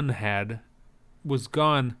Hobgoblins 1 had was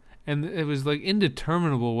gone, and it was like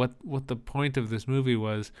indeterminable what the point of this movie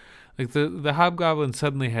was. Like the Hobgoblins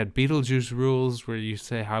suddenly had Beetlejuice rules where you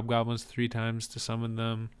say Hobgoblins 3 times to summon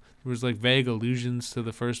them. There was like vague allusions to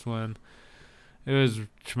the first one. It was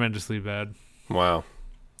tremendously bad. Wow.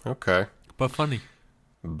 Okay. But funny.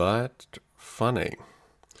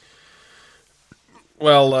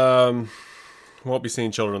 Well, won't be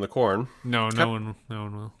seeing Children of the Corn. No one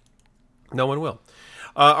will. No one will.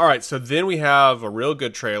 All right, so then we have a real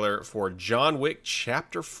good trailer for John Wick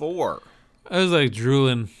Chapter 4. I was like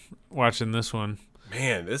drooling watching this one.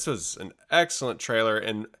 Man, this was an excellent trailer,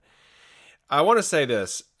 and I want to say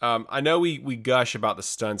this. I know we gush about the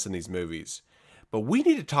stunts in these movies, but we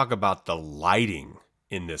need to talk about the lighting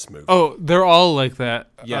in this movie. Oh, they're all like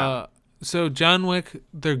that. Yeah. So John Wick,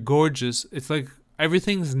 they're gorgeous. It's like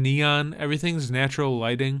everything's neon, everything's natural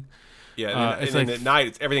lighting. Yeah, and it's then like at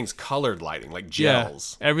night, everything's colored lighting, like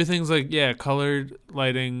gels. Yeah, everything's like colored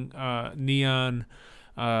lighting, neon.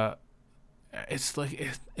 It's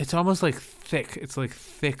like it's almost like thick. It's like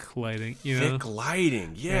thick lighting, you know. Thick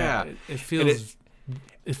lighting, yeah. It feels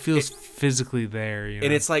it feels physically there, you know.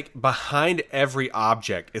 And it's like behind every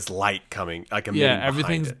object is light coming, like a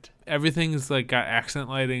everything's like got accent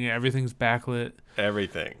lighting. Everything's backlit.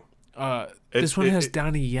 Everything. This one has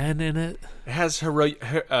Donnie Yen in it. It has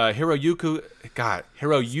Hiroyuki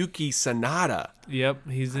Sanada. Yep,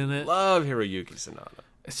 he's in it. Love Hiroyuki Sanada.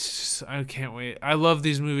 It's just, I can't wait. I love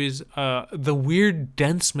these movies. The weird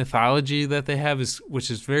dense mythology that they have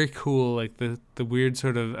which is very cool. Like the weird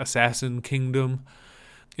sort of assassin kingdom.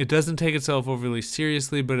 It doesn't take itself overly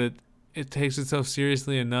seriously, but it takes itself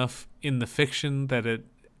seriously enough in the fiction that it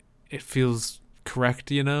feels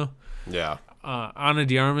correct, you know? Yeah. Ana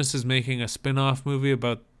de Armas is making a spin-off movie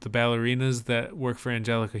about the ballerinas that work for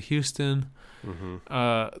Angelica Houston.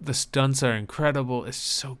 Mm-hmm. The stunts are incredible. It's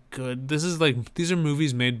so good. These are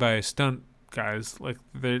movies made by stunt guys. Like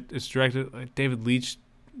it's directed, like David Leitch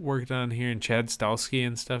worked on here, and Chad Stahelski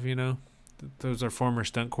and stuff, you know. Those are former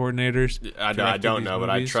stunt coordinators. I don't know,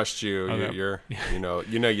 but I trust you. Okay. You're you know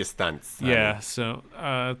your stunts. Yeah, so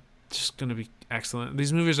just gonna be excellent.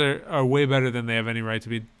 These movies are way better than they have any right to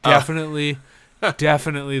be. Definitely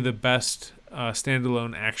the best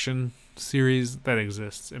standalone action series that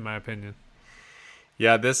exists, in my opinion.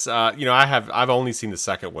 Yeah, this I've only seen the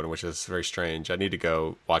second one, which is very strange. I need to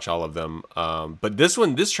go watch all of them. But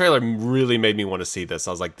this trailer really made me want to see this.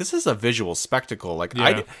 I was like, this is a visual spectacle. Like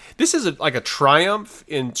this is like a triumph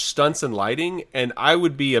in stunts and lighting, and I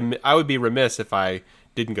would be remiss if I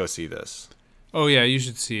didn't go see this. Oh yeah, you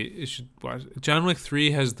should see it. You should watch it. John Wick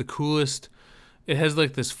 3 has the coolest. It has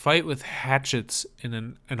like this fight with hatchets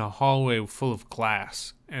in a hallway full of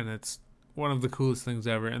glass, and it's one of the coolest things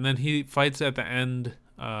ever. And then he fights at the end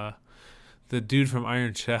the dude from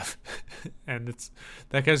Iron Chef, and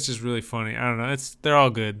that guy's just really funny. I don't know. They're all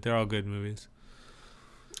good. They're all good movies.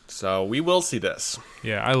 So we will see this.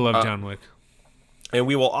 Yeah, I love John Wick. And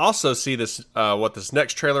we will also see this what this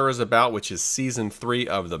next trailer is about, which is season 3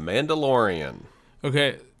 of The Mandalorian.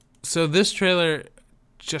 Okay, so this trailer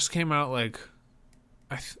just came out like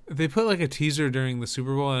they put like a teaser during the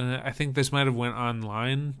Super Bowl, and I think this might have went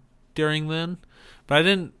online during then, but I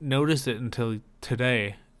didn't notice it until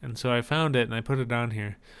today, and so I found it and I put it down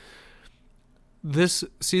here. This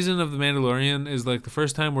season of The Mandalorian is like the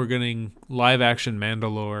first time we're getting live action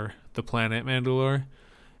Mandalore, the planet Mandalore,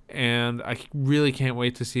 and I really can't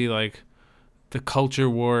wait to see like the culture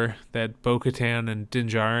war that Bo-Katan and Din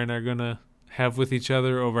Djarin are gonna have with each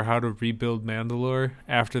other over how to rebuild Mandalore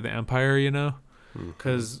after the Empire, you know.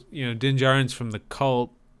 Because Din Djarin's from the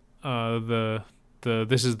cult, the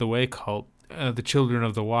This Is the Way cult, the Children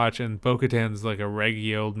of the Watch, and Bo-Katan's like a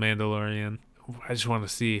reggy old Mandalorian. I just want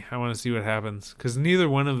to see. I want to see what happens, because neither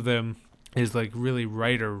one of them is like really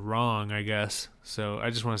right or wrong, I guess. So I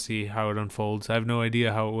just want to see how it unfolds. I have no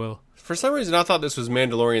idea how it will. For some reason, I thought this was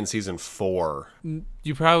Mandalorian season 4.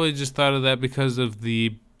 You probably just thought of that because of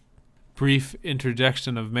the brief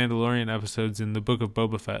interjection of Mandalorian episodes in the Book of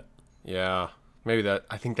Boba Fett. Yeah. Maybe that.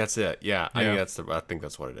 I think that's it. Yeah, I think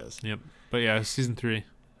that's what it is. Yep. But yeah, season 3.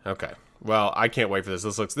 Okay. Well, I can't wait for this.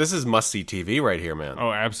 This is must see TV right here, man.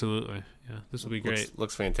 Oh, absolutely. Yeah, this will be great.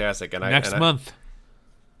 Looks fantastic. And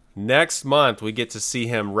Next month we get to see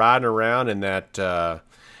him riding around in that Naboo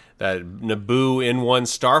N1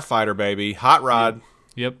 starfighter, baby, hot rod.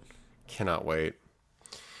 Yep. Cannot wait.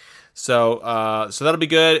 So that'll be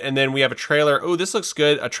good. And then we have a trailer. Oh, this looks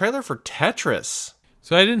good. A trailer for Tetris.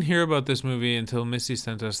 So I didn't hear about this movie until Missy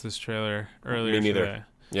sent us this trailer earlier. Me neither. Today.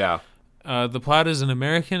 Yeah. The plot is an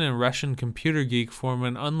American and Russian computer geek form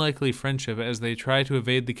an unlikely friendship as they try to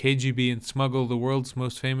evade the KGB and smuggle the world's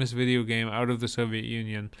most famous video game out of the Soviet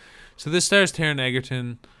Union. So this stars Taron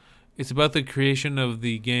Egerton. It's about the creation of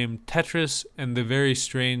the game Tetris and the very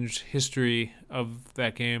strange history of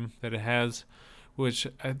that game that it has, which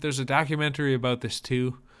there's a documentary about this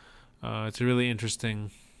too. It's a really interesting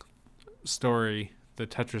story. The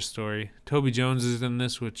Tetris story. Toby Jones is in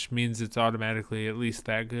this, which means it's automatically at least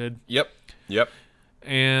that good. Yep.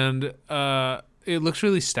 And it looks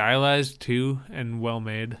really stylized too and well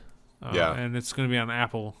made. And it's going to be on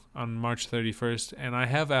Apple on March 31st, and I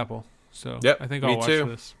have Apple, so I think I'll watch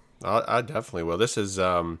this. I definitely will. This is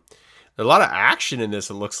a lot of action in this.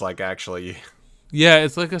 It looks like, actually. Yeah,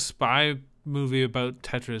 it's like a spy movie about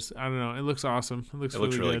Tetris. I don't know. It looks awesome. It looks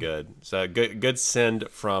really good. So good send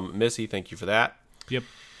from Missy. Thank you for that. Yep.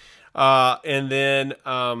 And then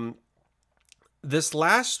this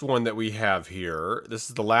last one that we have here, this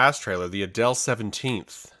is the last trailer, the Adele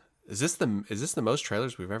 17th. Is this the most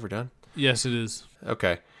trailers we've ever done? Yes, it is.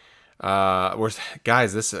 Okay.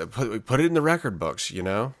 Guys, this put it in the record books,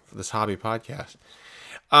 for this hobby podcast.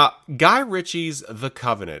 Guy Ritchie's The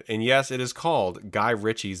Covenant, and yes, it is called Guy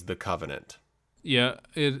Ritchie's The Covenant. Yeah,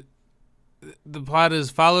 the plot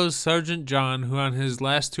follows Sergeant John, who on his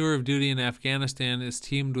last tour of duty in Afghanistan is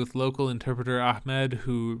teamed with local interpreter Ahmed,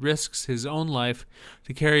 who risks his own life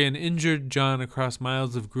to carry an injured John across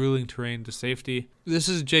miles of grueling terrain to safety. This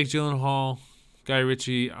is Jake Gyllenhaal, Guy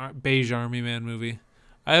Ritchie, Beige Army Man movie.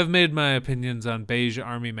 I have made my opinions on Beige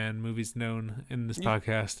Army Man movies known in this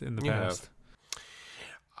podcast in the past.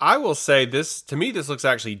 I will say this, to me, this looks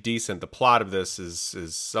actually decent. The plot of this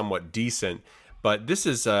is somewhat decent, but this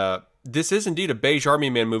is indeed a Beige Army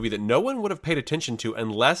Man movie that no one would have paid attention to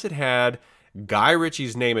unless it had Guy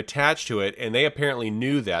Ritchie's name attached to it, and they apparently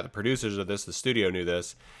knew that. The producers of this, the studio knew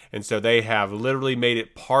this, and so they have literally made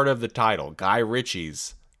it part of the title, Guy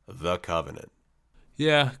Ritchie's The Covenant.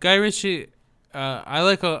 Yeah, Guy Ritchie, I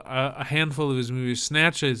like a handful of his movies.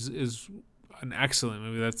 Snatch is an excellent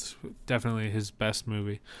movie. That's definitely his best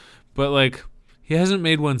movie. But, he hasn't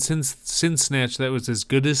made one since Snatch that was as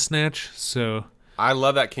good as Snatch, so... I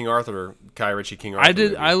love that Guy Ritchie King Arthur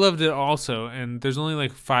movie. I loved it also, and there's only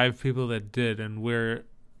 5 people that did, and we're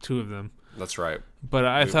 2 of them. That's right. But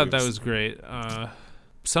I thought that was great.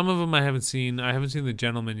 Some of them I haven't seen. I haven't seen The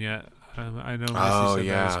Gentleman yet. I know Missy said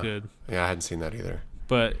that was good. Yeah, I hadn't seen that either.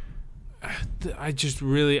 But I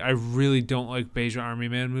really don't like Beige Army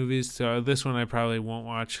Man movies, so this one I probably won't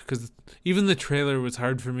watch, because even the trailer was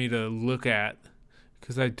hard for me to look at,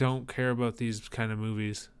 because I don't care about these kind of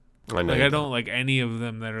movies. I know. I don't like any of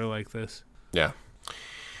them that are like this. Yeah.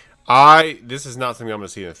 This is not something I'm going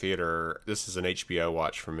to see in the theater. This is an HBO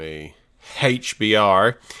watch for me.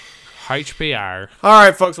 HBR. All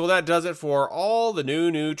right, folks. Well, that does it for all the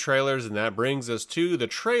new trailers, and that brings us to the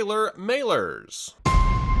trailer mailers.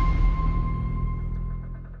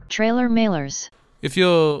 Trailer mailers. If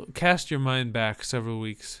you'll cast your mind back several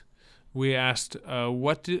weeks, we asked,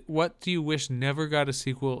 what do you wish never got a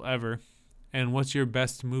sequel ever? And what's your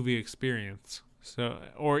best movie experience? So,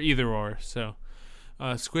 or either or. So,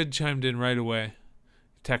 Squid chimed in right away,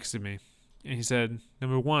 texted me, and he said,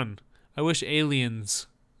 number 1, I wish Aliens,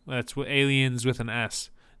 that's what Aliens with an S,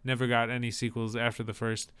 never got any sequels after the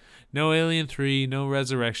first. No Alien 3, no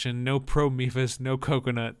Resurrection, no Prometheus, no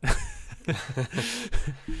Coconut.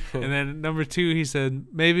 And then number 2, he said,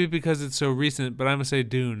 maybe because it's so recent, but I'm going to say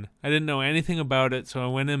Dune. I didn't know anything about it, so I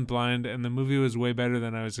went in blind, and the movie was way better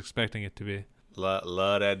than I was expecting it to be.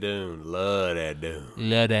 Love that Dune. Love that Dune.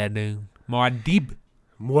 Love that Dune. Muad'Dib.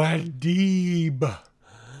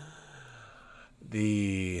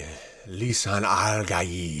 The Lisan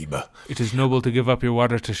al-Gaib. It is noble to give up your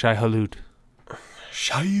water to Shai Hulud.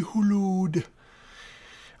 Shai Hulud.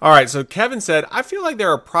 All right, so Kevin said, I feel like there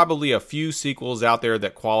are probably a few sequels out there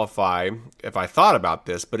that qualify if I thought about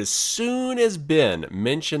this, but as soon as Ben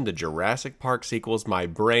mentioned the Jurassic Park sequels, my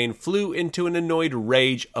brain flew into an annoyed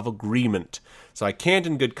rage of agreement. So I can't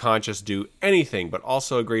in good conscience do anything but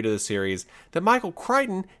also agree to the series that Michael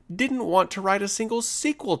Crichton didn't want to write a single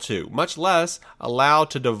sequel to, much less allow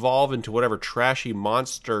to devolve into whatever trashy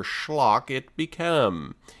monster schlock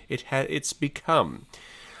it's become.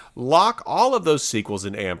 Lock all of those sequels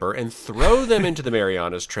in amber and throw them into the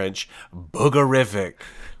Marianas Trench. Boogerific.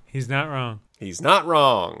 He's not wrong. He's not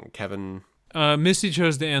wrong, Kevin. Missy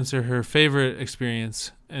chose to answer her favorite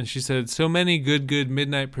experience, and she said, so many good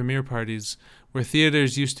midnight premiere parties where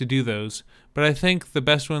theaters used to do those, but I think the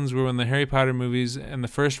best ones were when the Harry Potter movies and the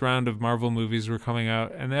first round of Marvel movies were coming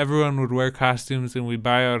out, and everyone would wear costumes and we'd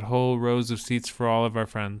buy out whole rows of seats for all of our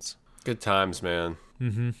friends. Good times, man.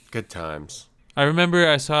 Mm-hmm. Good times. I remember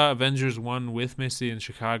I saw Avengers 1 with Missy in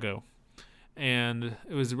Chicago, and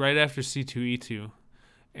it was right after C2E2,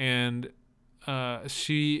 and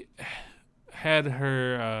she had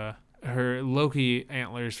her Loki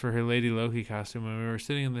antlers for her Lady Loki costume, and we were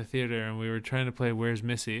sitting in the theater, and we were trying to play Where's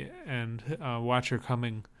Missy and watch her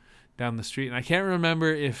coming down the street. And I can't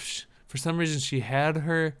remember if, for some reason, she had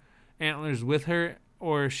her antlers with her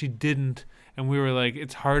or she didn't. And we were like,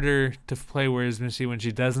 it's harder to play Where's Missy when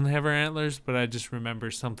she doesn't have her antlers, but I just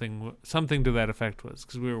remember something to that effect was,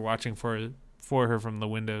 because we were watching for her from the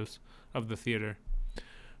windows of the theater.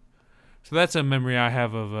 So that's a memory I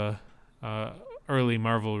have of a early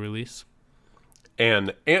Marvel release.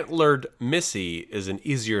 And antlered Missy is an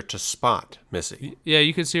easier to spot Missy. Yeah,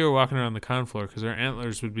 you could see her walking around the con floor because her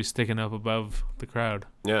antlers would be sticking up above the crowd.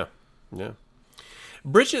 Yeah.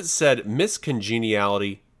 Bridget said Miss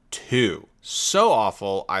Congeniality 2. So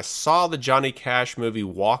awful. I saw the Johnny Cash movie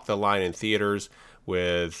Walk the Line in theaters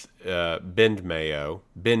with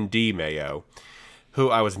Ben D. Mayo,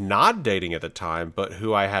 who I was not dating at the time, but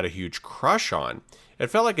who I had a huge crush on.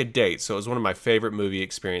 It felt like a date, so it was one of my favorite movie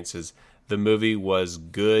experiences. The movie was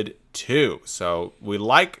good too. So we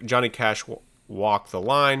like Johnny Cash Walk the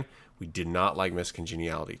Line. We did not like Miss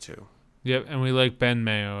Congeniality 2. Yep, and we like Ben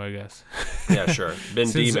Mayo, I guess. Yeah, sure. Ben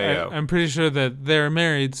D. Mayo. I'm pretty sure that they're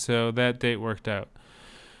married, so that date worked out.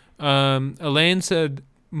 Elaine said,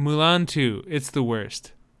 Mulan 2, it's the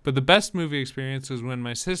worst. But the best movie experience was when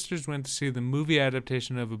my sisters went to see the movie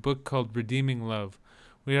adaptation of a book called Redeeming Love.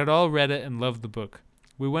 We had all read it and loved the book.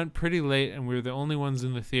 We went pretty late, and we were the only ones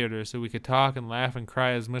in the theater, so we could talk and laugh and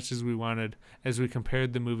cry as much as we wanted as we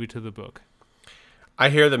compared the movie to the book. I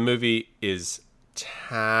hear the movie is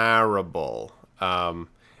terrible. I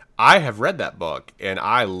have read that book, and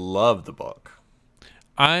I love the book.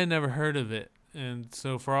 I never heard of it, and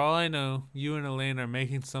so for all I know, you and Elaine are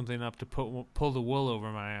making something up to pull the wool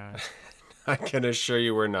over my eyes. I can assure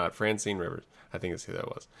you we're not. Francine Rivers, I think is who that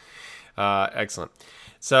was. Excellent.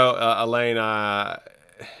 So, Elaine, I'm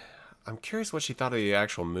curious what she thought of the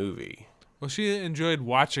actual movie. Well, she enjoyed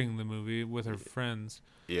watching the movie with her friends.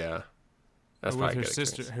 Yeah. That's with probably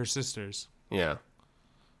her sisters. Yeah.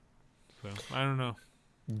 So, I don't know.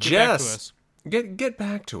 Jess, get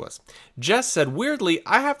back to us. Jess said, weirdly,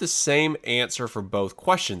 I have the same answer for both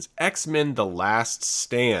questions. X-Men The Last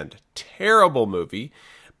Stand. Terrible movie,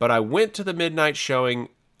 but I went to the midnight showing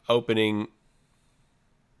opening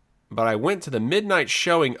night,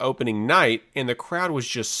 and the crowd was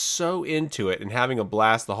just so into it and having a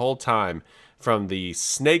blast the whole time, from the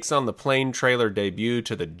Snakes on the Plane trailer debut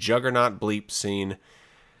to the Juggernaut bleep scene.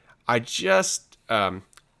 I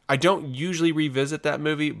don't usually revisit that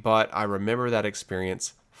movie, but I remember that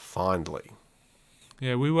experience fondly.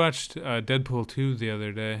 Yeah, we watched Deadpool 2 the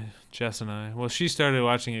other day, Jess and I. Well, she started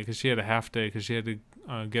watching it because she had a half day because she had to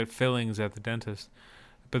get fillings at the dentist.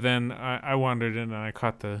 But then I wandered in and I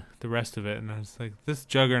caught the rest of it, and I was like, this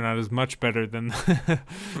Juggernaut is much better than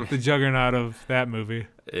the Juggernaut of that movie.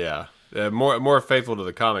 Yeah, more faithful to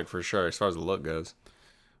the comic for sure, as far as the look goes.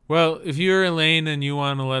 Well, if you're Elaine and you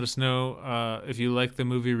want to let us know if you like the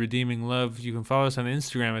movie Redeeming Love, you can follow us on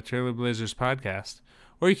Instagram at Trailer Blazers Podcast,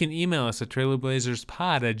 or you can email us at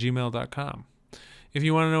trailerblazerspod@gmail.com. If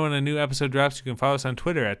you want to know when a new episode drops, you can follow us on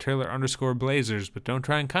Twitter at trailer_blazers, but don't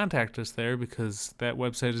try and contact us there because that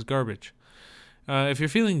website is garbage. If you're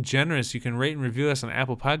feeling generous, you can rate and review us on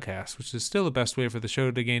Apple Podcasts, which is still the best way for the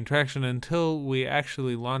show to gain traction until we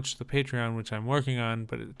actually launch the Patreon, which I'm working on,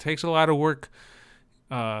 but it takes a lot of work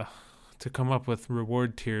to come up with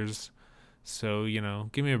reward tiers. So,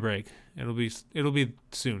 give me a break. It'll be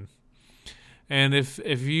soon. And if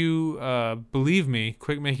you believe me,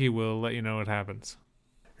 Quick Mickey will let you know what happens.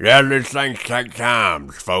 Yeah, these things take time,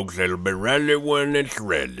 folks. It'll be ready when it's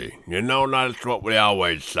ready. That's what we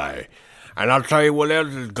always say. And I'll tell you what else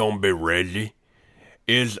is going to be ready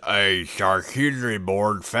is a charcuterie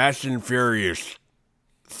board, Fast and Furious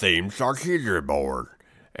themed charcuterie board.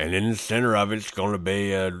 And in the center of it's going to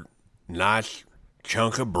be a nice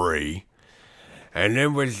chunk of brie. And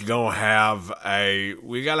then we're going to have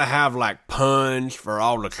we got to have like puns for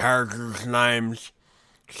all the characters' names.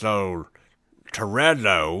 So,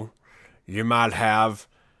 Toretto, you might have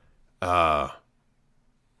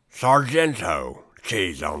Sargento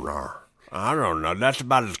cheese on there. I don't know. That's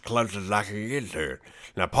about as close as I can get to it.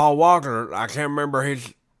 Now, Paul Walker, I can't remember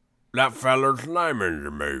that feller's name in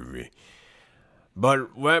the movie.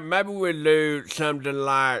 But maybe we'll do something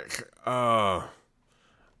like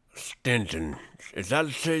Stinson. Is that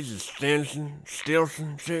a cheese?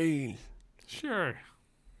 Stilson cheese? Sure.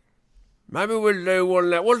 Maybe we'll do one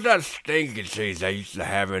of that. What's that stinky cheese they used to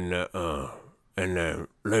have in the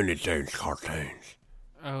Looney Tunes cartoons?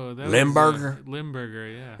 Oh, that Limburger? was Limburger,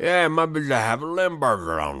 yeah. Yeah, maybe they have a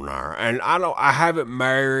Limburger on there. And I haven't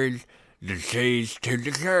married the cheese to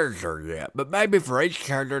the character yet, but maybe for each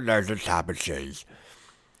character there's a type of cheese.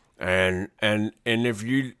 And if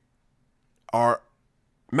you are,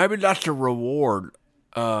 maybe that's the reward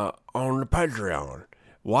on the Patreon.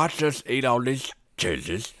 Watch us eat all these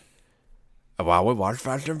cheeses while we watch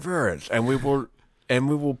Fast and Furious, and we will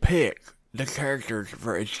pick the characters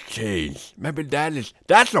for each cheese. Maybe that's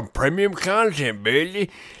some premium content,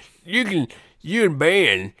 Billy. You and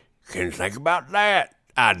Ben can think about that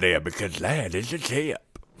idea because that is a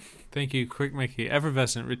tip. Thank you, Quick Mickey.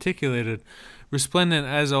 Effervescent, reticulated, resplendent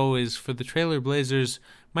as always for the Trailer Blazers.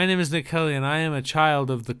 My name is Nick Kelly, and I am a child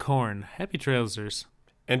of the corn. Happy Trailsers.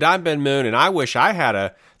 And I'm Ben Moon, and I wish I had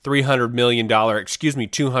a $300 million,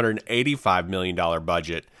 $285 million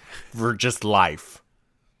budget for just life.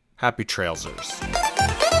 Happy Trailsers.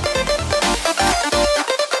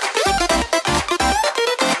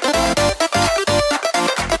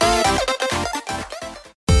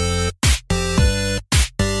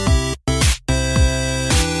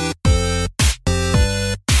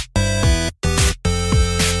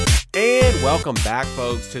 And welcome back,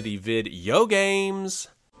 folks, to the Vid-Yo Games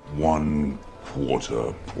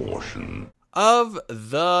 1/4 portion of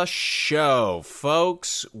the show.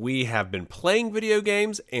 Folks, we have been playing video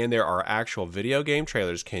games, and there are actual video game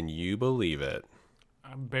trailers. Can you believe it?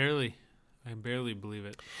 I barely believe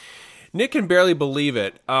it. Nick can barely believe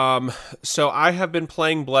it. So I have been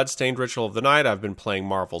playing Bloodstained Ritual of the Night. I've been playing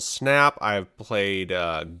Marvel Snap. I've played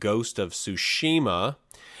Ghost of Tsushima.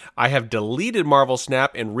 I have deleted Marvel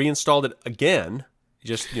Snap and reinstalled it again,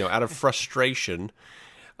 just out of frustration.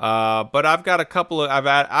 But I've got a couple of.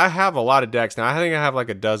 I have a lot of decks now. I think I have like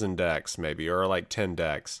a dozen decks, maybe, or like 10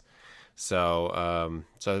 decks. So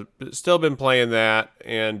still been playing that,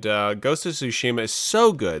 and Ghost of Tsushima is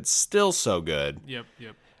so good, still so good. Yep.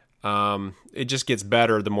 It just gets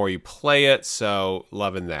better the more you play it. So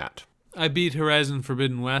loving that. I beat Horizon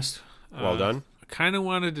Forbidden West. Well done. I kind of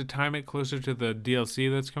wanted to time it closer to the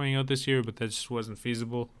DLC that's coming out this year, but that just wasn't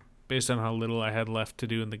feasible based on how little I had left to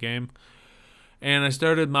do in the game. And I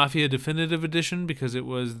started Mafia Definitive Edition because it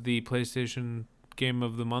was the PlayStation Game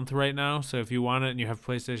of the Month right now. So if you want it and you have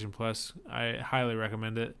PlayStation Plus, I highly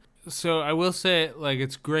recommend it. So I will say, like,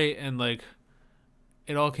 it's great, and like,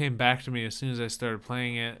 it all came back to me as soon as I started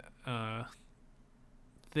playing it.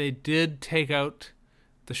 They did take out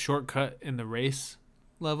the shortcut in the race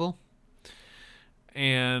level,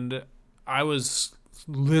 and I was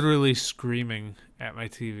literally screaming at my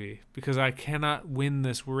TV because I cannot win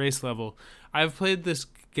this race level. I've played this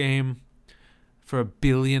game for 1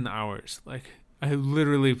 billion hours. Like, I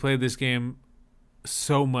literally played this game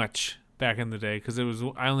so much back in the day because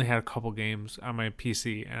I only had a couple games on my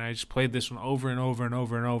PC, and I just played this one over and over and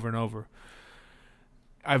over and over and over.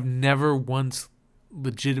 I've never once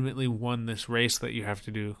legitimately won this race that you have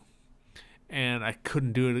to do, and I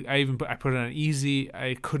couldn't do it. I put it on easy.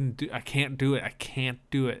 I can't do it. I can't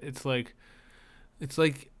do it. It's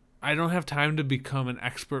like I don't have time to become an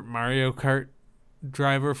expert Mario Kart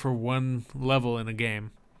driver for one level in a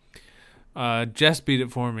game. Jess beat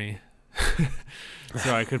it for me,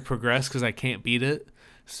 so I could progress because I can't beat it.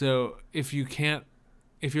 So if you're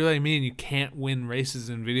like me and you can't win races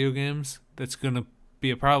in video games, that's gonna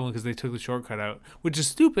be a problem because they took the shortcut out, which is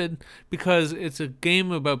stupid because it's a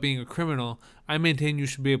game about being a criminal. I maintain you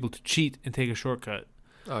should be able to cheat and take a shortcut.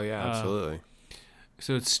 Oh yeah, absolutely.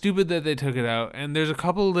 So it's stupid that they took it out. And there's a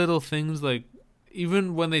couple little things, like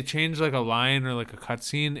even when they change like a line or like a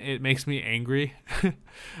cutscene, it makes me angry.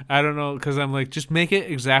 I don't know, because I'm like, just make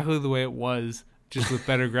it exactly the way it was, just with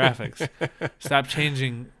better graphics. Stop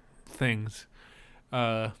changing things.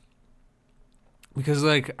 Because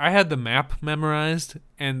like I had the map memorized,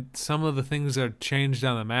 and some of the things are changed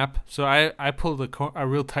on the map. So I pulled a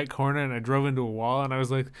real tight corner and I drove into a wall, and I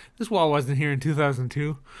was like, this wall wasn't here in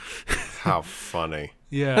 2002. How funny.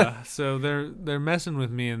 Yeah, so they're messing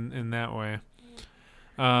with me in that way.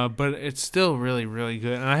 But it's still really, really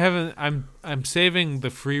good. And I'm saving the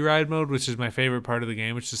free ride mode, which is my favorite part of the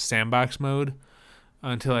game, which is sandbox mode,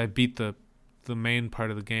 until I beat the main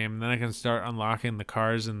part of the game. And then I can start unlocking the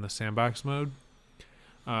cars in the sandbox mode.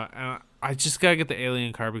 And I just gotta get the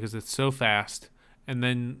alien car because it's so fast. And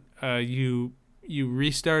then you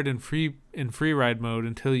restart in free ride mode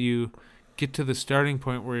until you get to the starting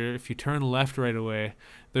point where if you turn left right away,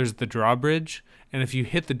 there's the drawbridge. And if you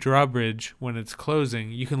hit the drawbridge when it's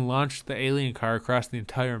closing, you can launch the alien car across the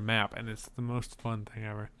entire map, and it's the most fun thing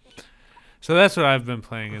ever. So that's what I've been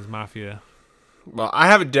playing, is Mafia. Well, I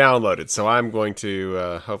have it downloaded, so I'm going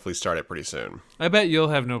to hopefully start it pretty soon. I bet you'll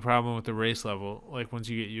have no problem with the race level, like once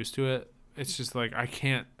you get used to it. It's just like I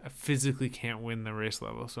physically can't win the race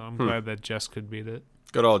level, so I'm glad that Jess could beat it.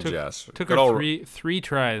 Good old Jess. Took her three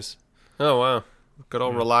tries. Oh, wow. Good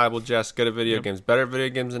old reliable Jess. Good at video games. Better at video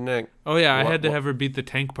games than Nick. Oh, yeah. I had to have her beat the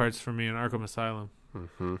tank parts for me in Arkham Asylum.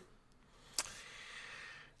 Mm-hmm.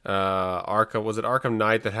 Was it Arkham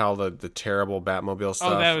Knight that had the terrible Batmobile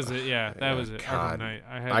stuff? Oh, that was it. Yeah, that was it. God. Arkham Knight.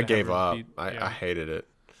 I gave up. I hated it.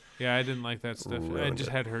 Yeah, I didn't like that stuff. I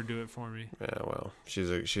just had her do it for me. Yeah, well,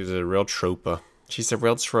 she's a real trooper. She's a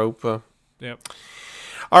real trooper. Yep.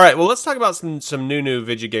 All right, well, let's talk about some new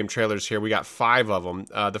video game trailers here. We got 5 of them.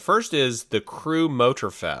 The first is the Crew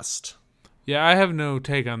Motorfest. Yeah, I have no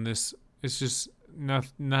take on this. It's just not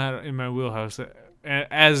in my wheelhouse,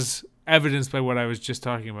 as evidenced by what I was just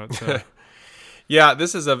talking about. So. Yeah,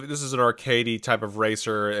 this is an arcadey type of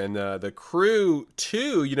racer, and the Crew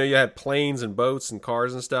 2, you had planes and boats and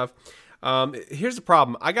cars and stuff. Here's the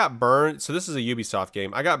problem. I got burned. So this is a Ubisoft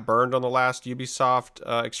game. I got burned on the last Ubisoft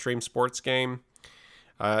Extreme Sports game.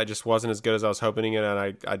 It just wasn't as good as I was hoping it,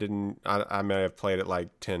 and I may have played it like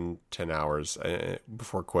 10 hours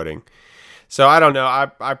before quitting. So I don't know.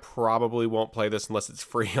 I probably won't play this unless it's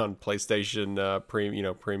free on PlayStation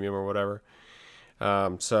Premium or whatever.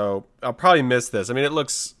 So I'll probably miss this. I mean, it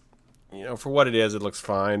looks, for what it is, it looks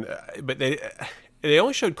fine. But they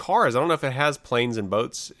only showed cars. I don't know if it has planes and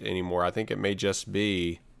boats anymore. I think it may just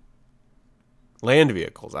be land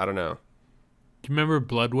vehicles. I don't know. Do you remember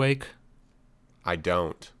Bloodwake? I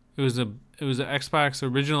don't. It was an original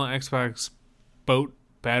Xbox boat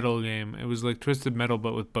battle game. It was like Twisted Metal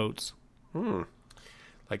but with boats.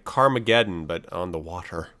 Like Carmageddon but on the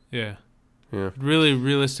water. Yeah. Yeah. Really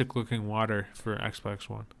realistic looking water for Xbox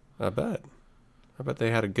One. I bet they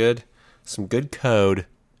had some good code,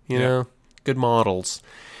 good models.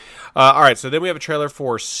 All right, so then we have a trailer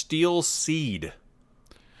for Steel Seed.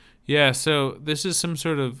 Yeah, so this is some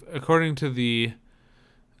sort of, according to the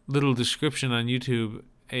little description on YouTube,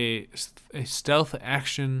 a stealth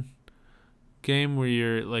action game where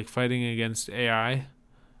you're like fighting against AI.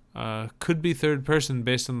 Could be third person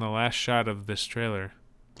based on the last shot of this trailer.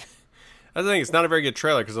 I think it's not a very good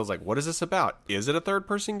trailer because I was like, what is this about? Is it a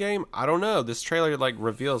third-person game? I don't know. This trailer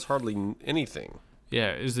reveals hardly anything.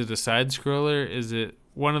 Yeah, is it a side-scroller? Is it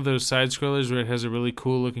one of those side-scrollers where it has a really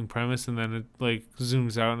cool-looking premise and then it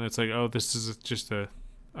zooms out and it's like, oh, this is just a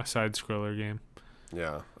side-scroller game?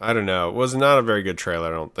 Yeah, I don't know. It was not a very good trailer,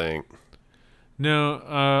 I don't think. No,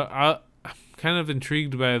 I'm kind of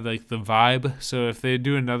intrigued by the vibe. So if they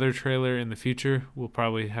do another trailer in the future, we'll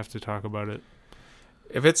probably have to talk about it.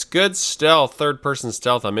 If it's good stealth, third-person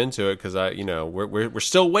stealth, I'm into it because we're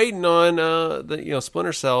still waiting on the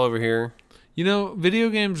Splinter Cell over here. Video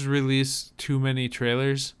games release too many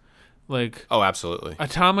trailers. Oh, absolutely.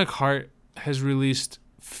 Atomic Heart has released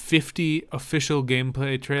 50 official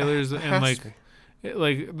gameplay trailers, and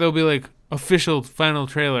they'll be official final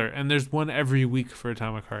trailer, and there's one every week for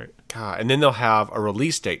Atomic Heart. God, and then they'll have a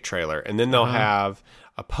release date trailer, and then they'll have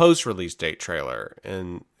a post-release date trailer,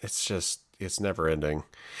 and it's never ending.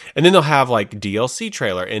 And then they'll have DLC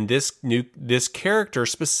trailer and this character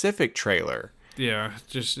specific trailer. Yeah,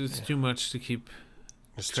 it's too much to keep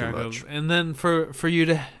track of. And then for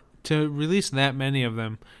you to release that many of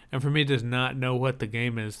them, and for me to not know what the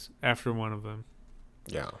game is after one of them.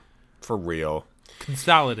 Yeah, for real.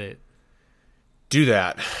 Consolidate. Do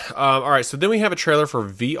that. All right, so then we have a trailer for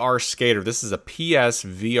VR Skater. This is a PS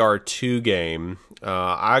VR2 game.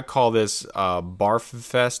 I call this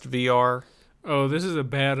Barffest VR. Oh, this is a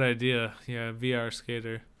bad idea. Yeah, VR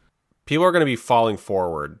Skater. People are going to be falling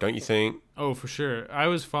forward, don't you think? Oh, for sure. I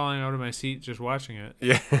was falling out of my seat just watching it.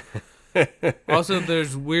 Yeah. Also,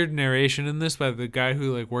 there's weird narration in this by the guy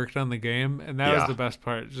who worked on the game, and that was the best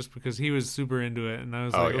part, just because he was super into it, and I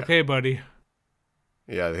was okay, buddy.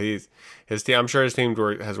 Yeah, his team. I'm sure his team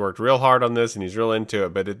has worked real hard on this, and he's real into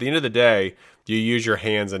it. But at the end of the day, you use your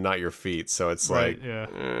hands and not your feet, so it's I don't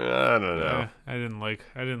know. Yeah, I didn't like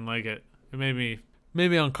it. It made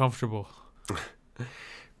me uncomfortable.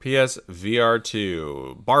 PS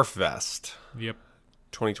VR2 Barfvest. Yep.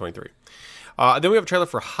 2023. Then we have a trailer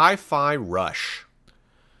for Hi-Fi Rush.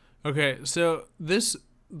 Okay, so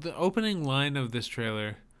the opening line of this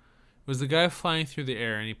trailer was the guy flying through the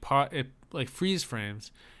air, and it freeze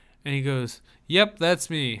frames, and he goes, "Yep, that's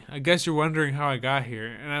me. I guess you're wondering how I got here."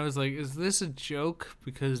 And I was like, is this a joke?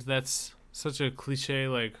 Because that's such a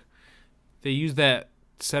cliche. They use that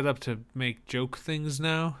setup to make joke things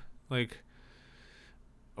now.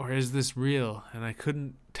 Or is this real? And I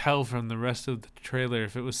couldn't tell from the rest of the trailer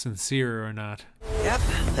if it was sincere or not. Yep,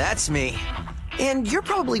 that's me. And you're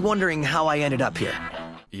probably wondering how I ended up here.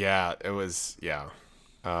 Yeah, it was, yeah.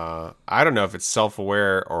 I don't know if it's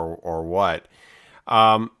self-aware or what.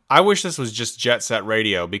 I wish this was just Jet Set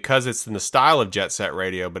Radio because it's in the style of Jet Set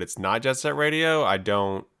Radio, but it's not Jet Set Radio. I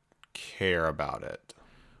don't care about it.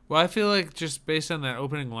 Well, I feel like just based on that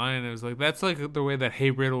opening line, it was that's the way that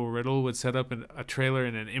Hey Riddle Riddle would set up a trailer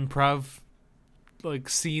in an improv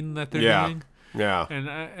scene that they're doing. Yeah.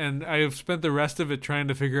 And I've spent the rest of it trying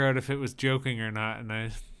to figure out if it was joking or not,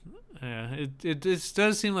 and it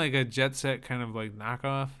does seem like a Jet Set kind of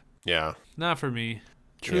knockoff. Yeah. Not for me.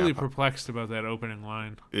 Truly perplexed about that opening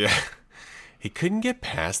line. Yeah. He couldn't get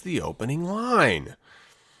past the opening line.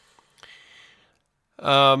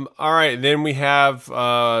 All right, then we have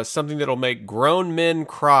something that'll make grown men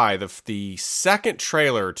cry. The second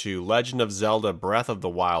trailer to Legend of Zelda Breath of the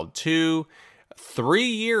Wild 2. 3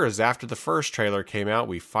 years after the first trailer came out,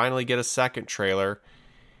 we finally get a second trailer.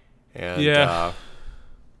 And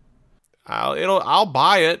I'll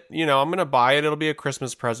buy it. You know, I'm going to buy it. It'll be a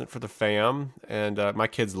Christmas present for the fam. And my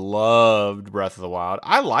kids loved Breath of the Wild.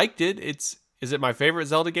 I liked it. Is it my favorite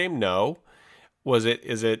Zelda game? No.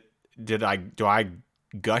 Do I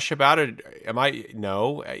gush about it?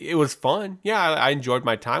 No. It was fun. Yeah, I enjoyed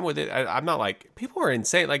my time with it. I'm not like, people are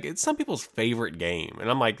insane. Like, it's some people's favorite game. And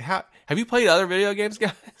I'm like, have you played other video games,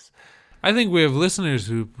 guys? I think we have listeners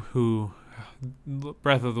who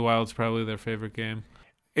Breath of the Wild is probably their favorite game.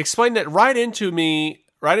 Explain that right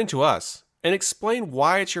into us, and explain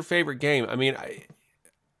why it's your favorite game. I mean,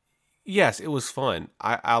 yes, it was fun.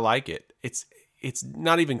 I like it. It's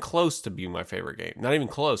not even close to being my favorite game. Not even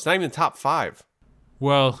close. Not even top 5.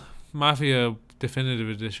 Well, Mafia Definitive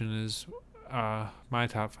Edition is my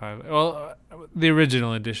top 5. Well, the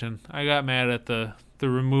original edition. I got mad at the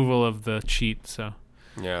removal of the cheat, so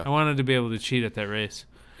yeah, I wanted to be able to cheat at that race.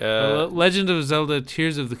 Legend of Zelda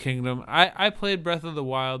Tears of the Kingdom. I played Breath of the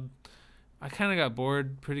Wild. I kind of got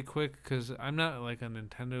bored pretty quick because I'm not like a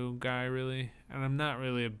Nintendo guy really, and I'm not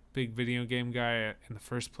really a big video game guy in the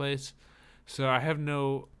first place. So I have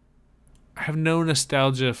no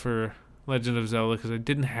nostalgia for Legend of Zelda because I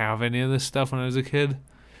didn't have any of this stuff when I was a kid.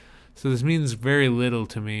 So this means very little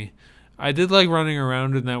to me. I did like running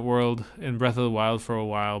around in that world in Breath of the Wild for a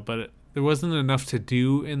while, but there wasn't enough to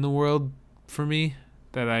do in the world for me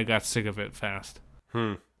that I got sick of it fast.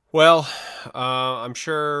 Well, I'm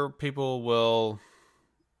sure people will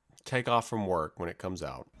take off from work when it comes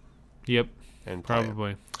out. Yep, and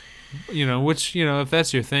probably. If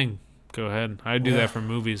that's your thing, go ahead. I do that for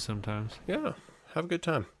movies sometimes. Yeah, have a good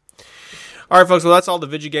time. All right, folks. Well, that's all the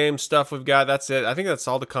video game stuff we've got. That's it. I think that's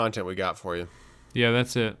all the content we got for you. Yeah,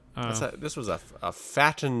 that's it. This was a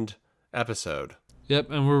fattened episode.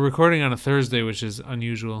 Yep, and we're recording on a Thursday, which is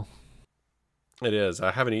unusual. It is.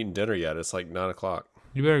 I haven't eaten dinner yet. It's like 9 o'clock.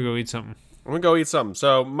 You better go eat something. I'm going to go eat something.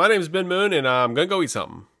 So, my name's Ben Moon, and I'm going to go eat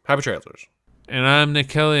something. Happy trailers. And I'm Nick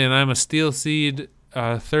Kelly, and I'm a Steel Seed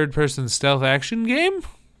third-person stealth action game.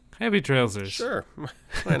 Happy trailers. Sure.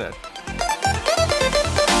 Why not?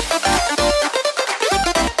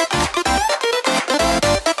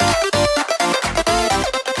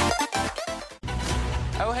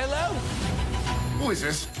 Oh, hello. Who is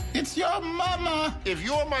this? It's your mama. If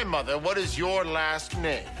you're my mother, what is your last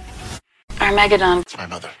name? Armageddon. It's my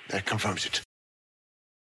mother. That confirms it.